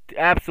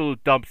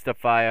 Absolute dumpster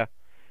fire.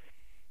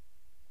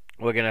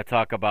 We're going to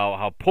talk about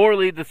how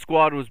poorly the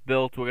squad was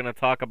built. We're going to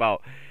talk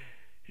about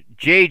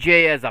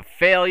JJ as a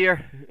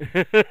failure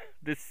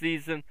this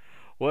season.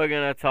 We're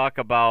going to talk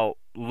about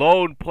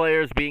loan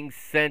players being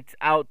sent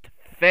out to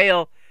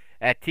fail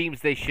at teams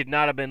they should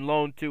not have been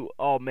loaned to.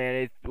 Oh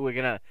man,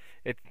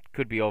 it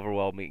could be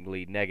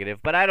overwhelmingly negative,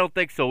 but I don't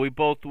think so. We're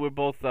both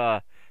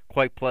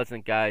quite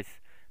pleasant guys,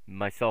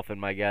 myself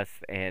and my guests,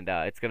 and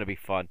it's going to be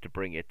fun to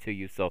bring it to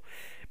you. So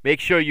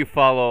make sure you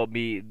follow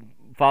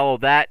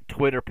that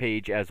Twitter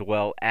page as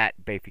well at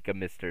Benfica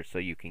Mister so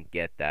you can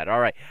get that.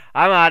 All right,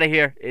 I'm out of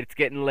here. It's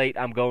getting late.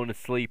 I'm going to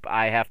sleep.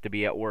 I have to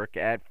be at work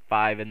at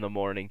 5 in the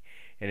morning,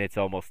 and it's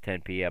almost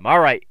 10 p.m. All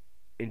right.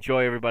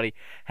 Enjoy, everybody.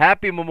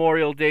 Happy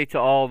Memorial Day to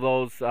all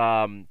those.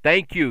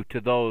 Thank you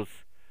to those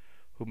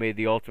who made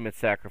the ultimate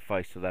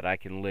sacrifice so that I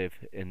can live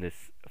in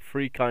this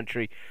free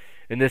country,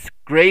 in this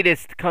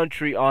greatest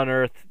country on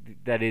earth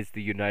that is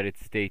the United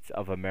States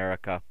of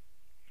America.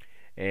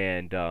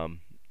 and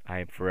I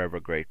am forever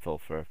grateful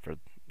for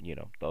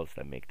those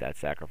that make that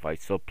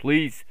sacrifice. So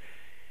please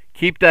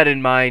keep that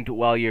in mind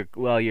while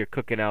you're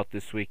cooking out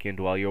this weekend,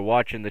 while you're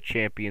watching the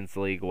Champions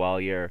League, while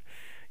you're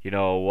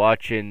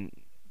watching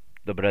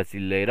the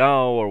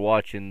Brasileirão or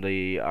watching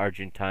the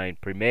Argentine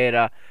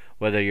Primera,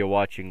 whether you're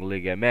watching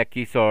Liga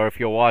MX or if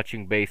you're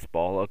watching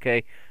baseball,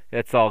 okay?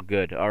 That's all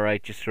good,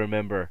 alright? Just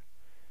remember,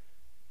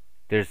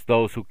 there's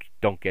those who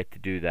don't get to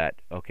do that,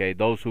 okay?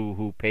 Those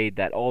who paid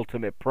that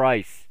ultimate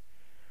price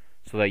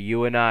so that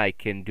you and I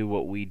can do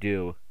what we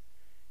do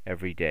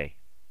every day.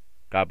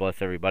 God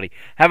bless everybody.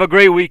 Have a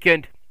great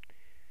weekend,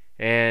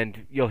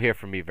 and you'll hear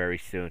from me very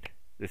soon.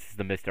 This is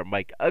the Mr.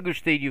 Mike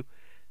Agustinu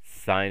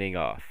signing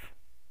off.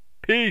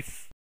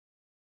 Peace.